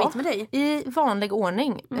och prata skit med dig. I vanlig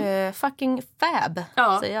ordning. Fucking fab,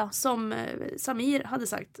 säger jag. Som Samir hade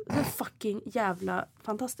sagt. Fucking jävla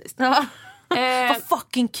fantastiskt. Vad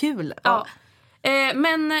fucking kul. Ja.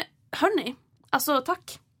 Men hörni, alltså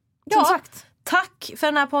tack. Som sagt. Tack för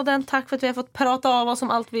den här podden. Tack för att vi har fått prata av oss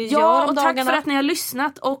om allt vi gör om och dagarna. Tack för att ni har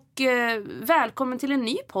lyssnat. Och välkommen till en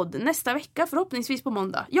ny podd nästa vecka. Förhoppningsvis på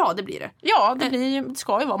måndag. Ja, det blir det. Ja, det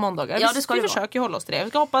ska ju vara måndagar. Ja, det ska vi försöker hålla oss till det. Vi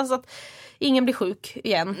ska hoppas att ingen blir sjuk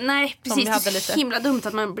igen. Nej, precis. Det är lite himla dumt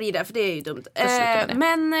att man blir där, för det är ju dumt.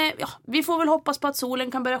 Men vi får väl hoppas på att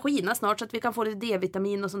solen kan börja skina snart, så att vi kan få lite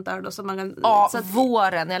D-vitamin och sånt där då, så man kan, så att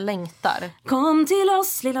våren, jag längtar. Kom till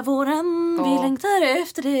oss lilla våren, vi längtar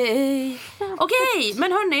efter dig. Okej,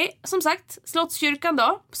 men hörni, som sagt, Slottskyrkan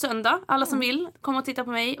då, söndag. Alla som vill, kom och titta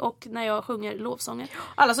på mig och när jag sjunger lovsånger.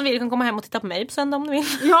 Alla som vill kan komma hem och titta på mig på söndag om du vill.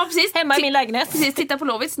 Ja, precis. Hemma i min lägenhet. Precis, titta på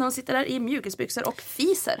Lovits när hon sitter där i mjukisbyxor och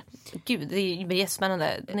fiser. Gud. det blir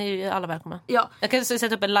jättespännande. Ni är ju alla välkomna. Ja. Jag kan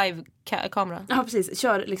sätta upp en live-kamera. Ja, precis.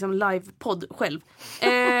 Kör liksom live-podd själv.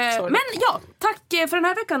 Men ja, tack för den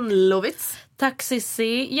här veckan, Lovits. Tack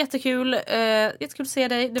Sissi, jättekul att se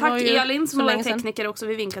dig. Det Tack var ju Elin som så var länge sedan. tekniker också,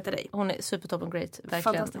 vi vinkar till dig. Hon är supertoppen great, verkligen.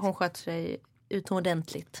 Fantastiskt. Hon sköter sig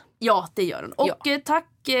utomordentligt. Ja, det gör hon. Och tack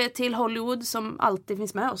till Hollywood som alltid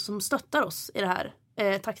finns med oss, som stöttar oss i det här.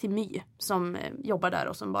 Tack till My som jobbar där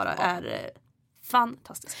och som bara är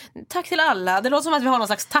fantastiskt. Tack till alla. Det låter som att vi har någon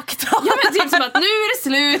slags takt. Ja, men typ som att nu är det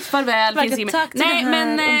slut, farväl. Verkligen, finns inget tack mer. till Nej,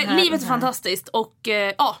 det här, men livet är fantastiskt. Och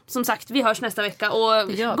ja, som sagt, vi hörs nästa vecka. Och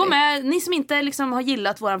gå med, ni som inte liksom har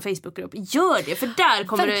gillat våran Facebookgrupp, gör det. För där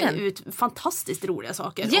kommer det ut fantastiskt roliga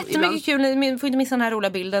saker. Jättemycket kul. Ni får inte missa den här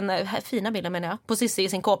roliga bilden, fina bilden menar jag, på Sissi i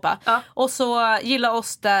sin kåpa. Och så gilla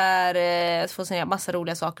oss där, så får se massa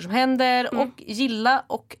roliga saker som händer. Och gilla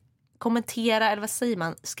och kommentera, eller vad säger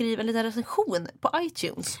man, skriv en liten recension på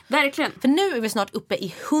iTunes. Verkligen. För nu är vi snart uppe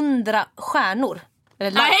i 100 stjärnor.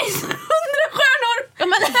 Eller Nej, 100 stjärnor!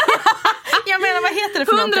 Jag menar, vad heter det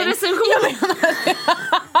för 100 recensioner.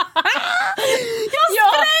 Jag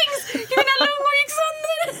sprängs! Mina lungor gick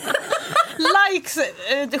sönder. Likes,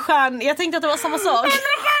 stjärn. Jag tänkte att det var samma sak. 100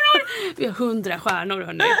 stjärnor! Vi har 100 stjärnor,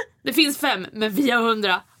 hörni. Det finns 5, men vi har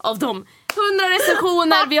 100 av dem. 100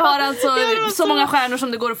 recensioner, vi har alltså så många stjärnor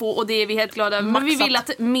som det går att få, och det är vi helt glada över. Men vi vill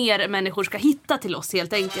att mer människor ska hitta till oss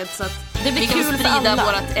helt enkelt, så att det blir vi kan kul sprida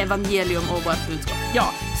vårt evangelium och vårt budskap.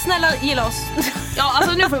 Ja, snälla gilla oss. Ja,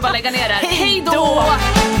 alltså nu får vi bara lägga ner det här. Hej då!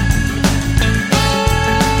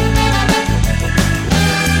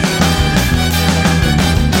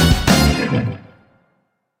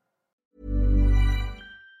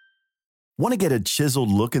 Want to get a chiseled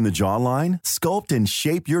look in the jawline? Sculpt and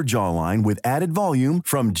shape your jawline with added volume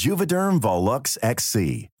from Juvederm Volux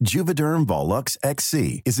XC. Juvederm Volux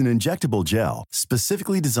XC is an injectable gel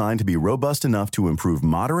specifically designed to be robust enough to improve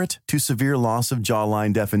moderate to severe loss of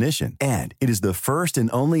jawline definition. And it is the first and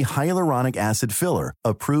only hyaluronic acid filler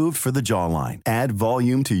approved for the jawline. Add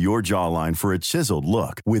volume to your jawline for a chiseled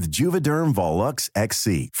look with Juvederm Volux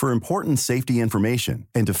XC. For important safety information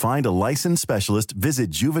and to find a licensed specialist, visit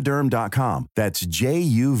juvederm.com. That's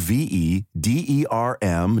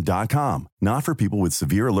JUVEDERM.com. Not for people with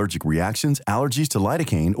severe allergic reactions, allergies to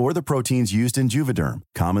lidocaine, or the proteins used in Juvederm.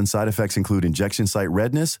 Common side effects include injection site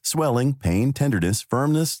redness, swelling, pain, tenderness,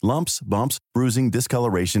 firmness, lumps, bumps, bruising,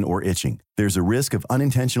 discoloration, or itching. There's a risk of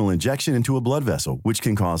unintentional injection into a blood vessel, which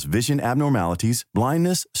can cause vision abnormalities,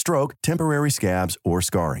 blindness, stroke, temporary scabs, or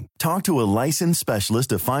scarring. Talk to a licensed specialist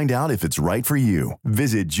to find out if it's right for you.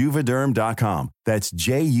 Visit Juvederm.com. That's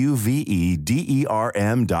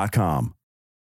JUVEDERM.com.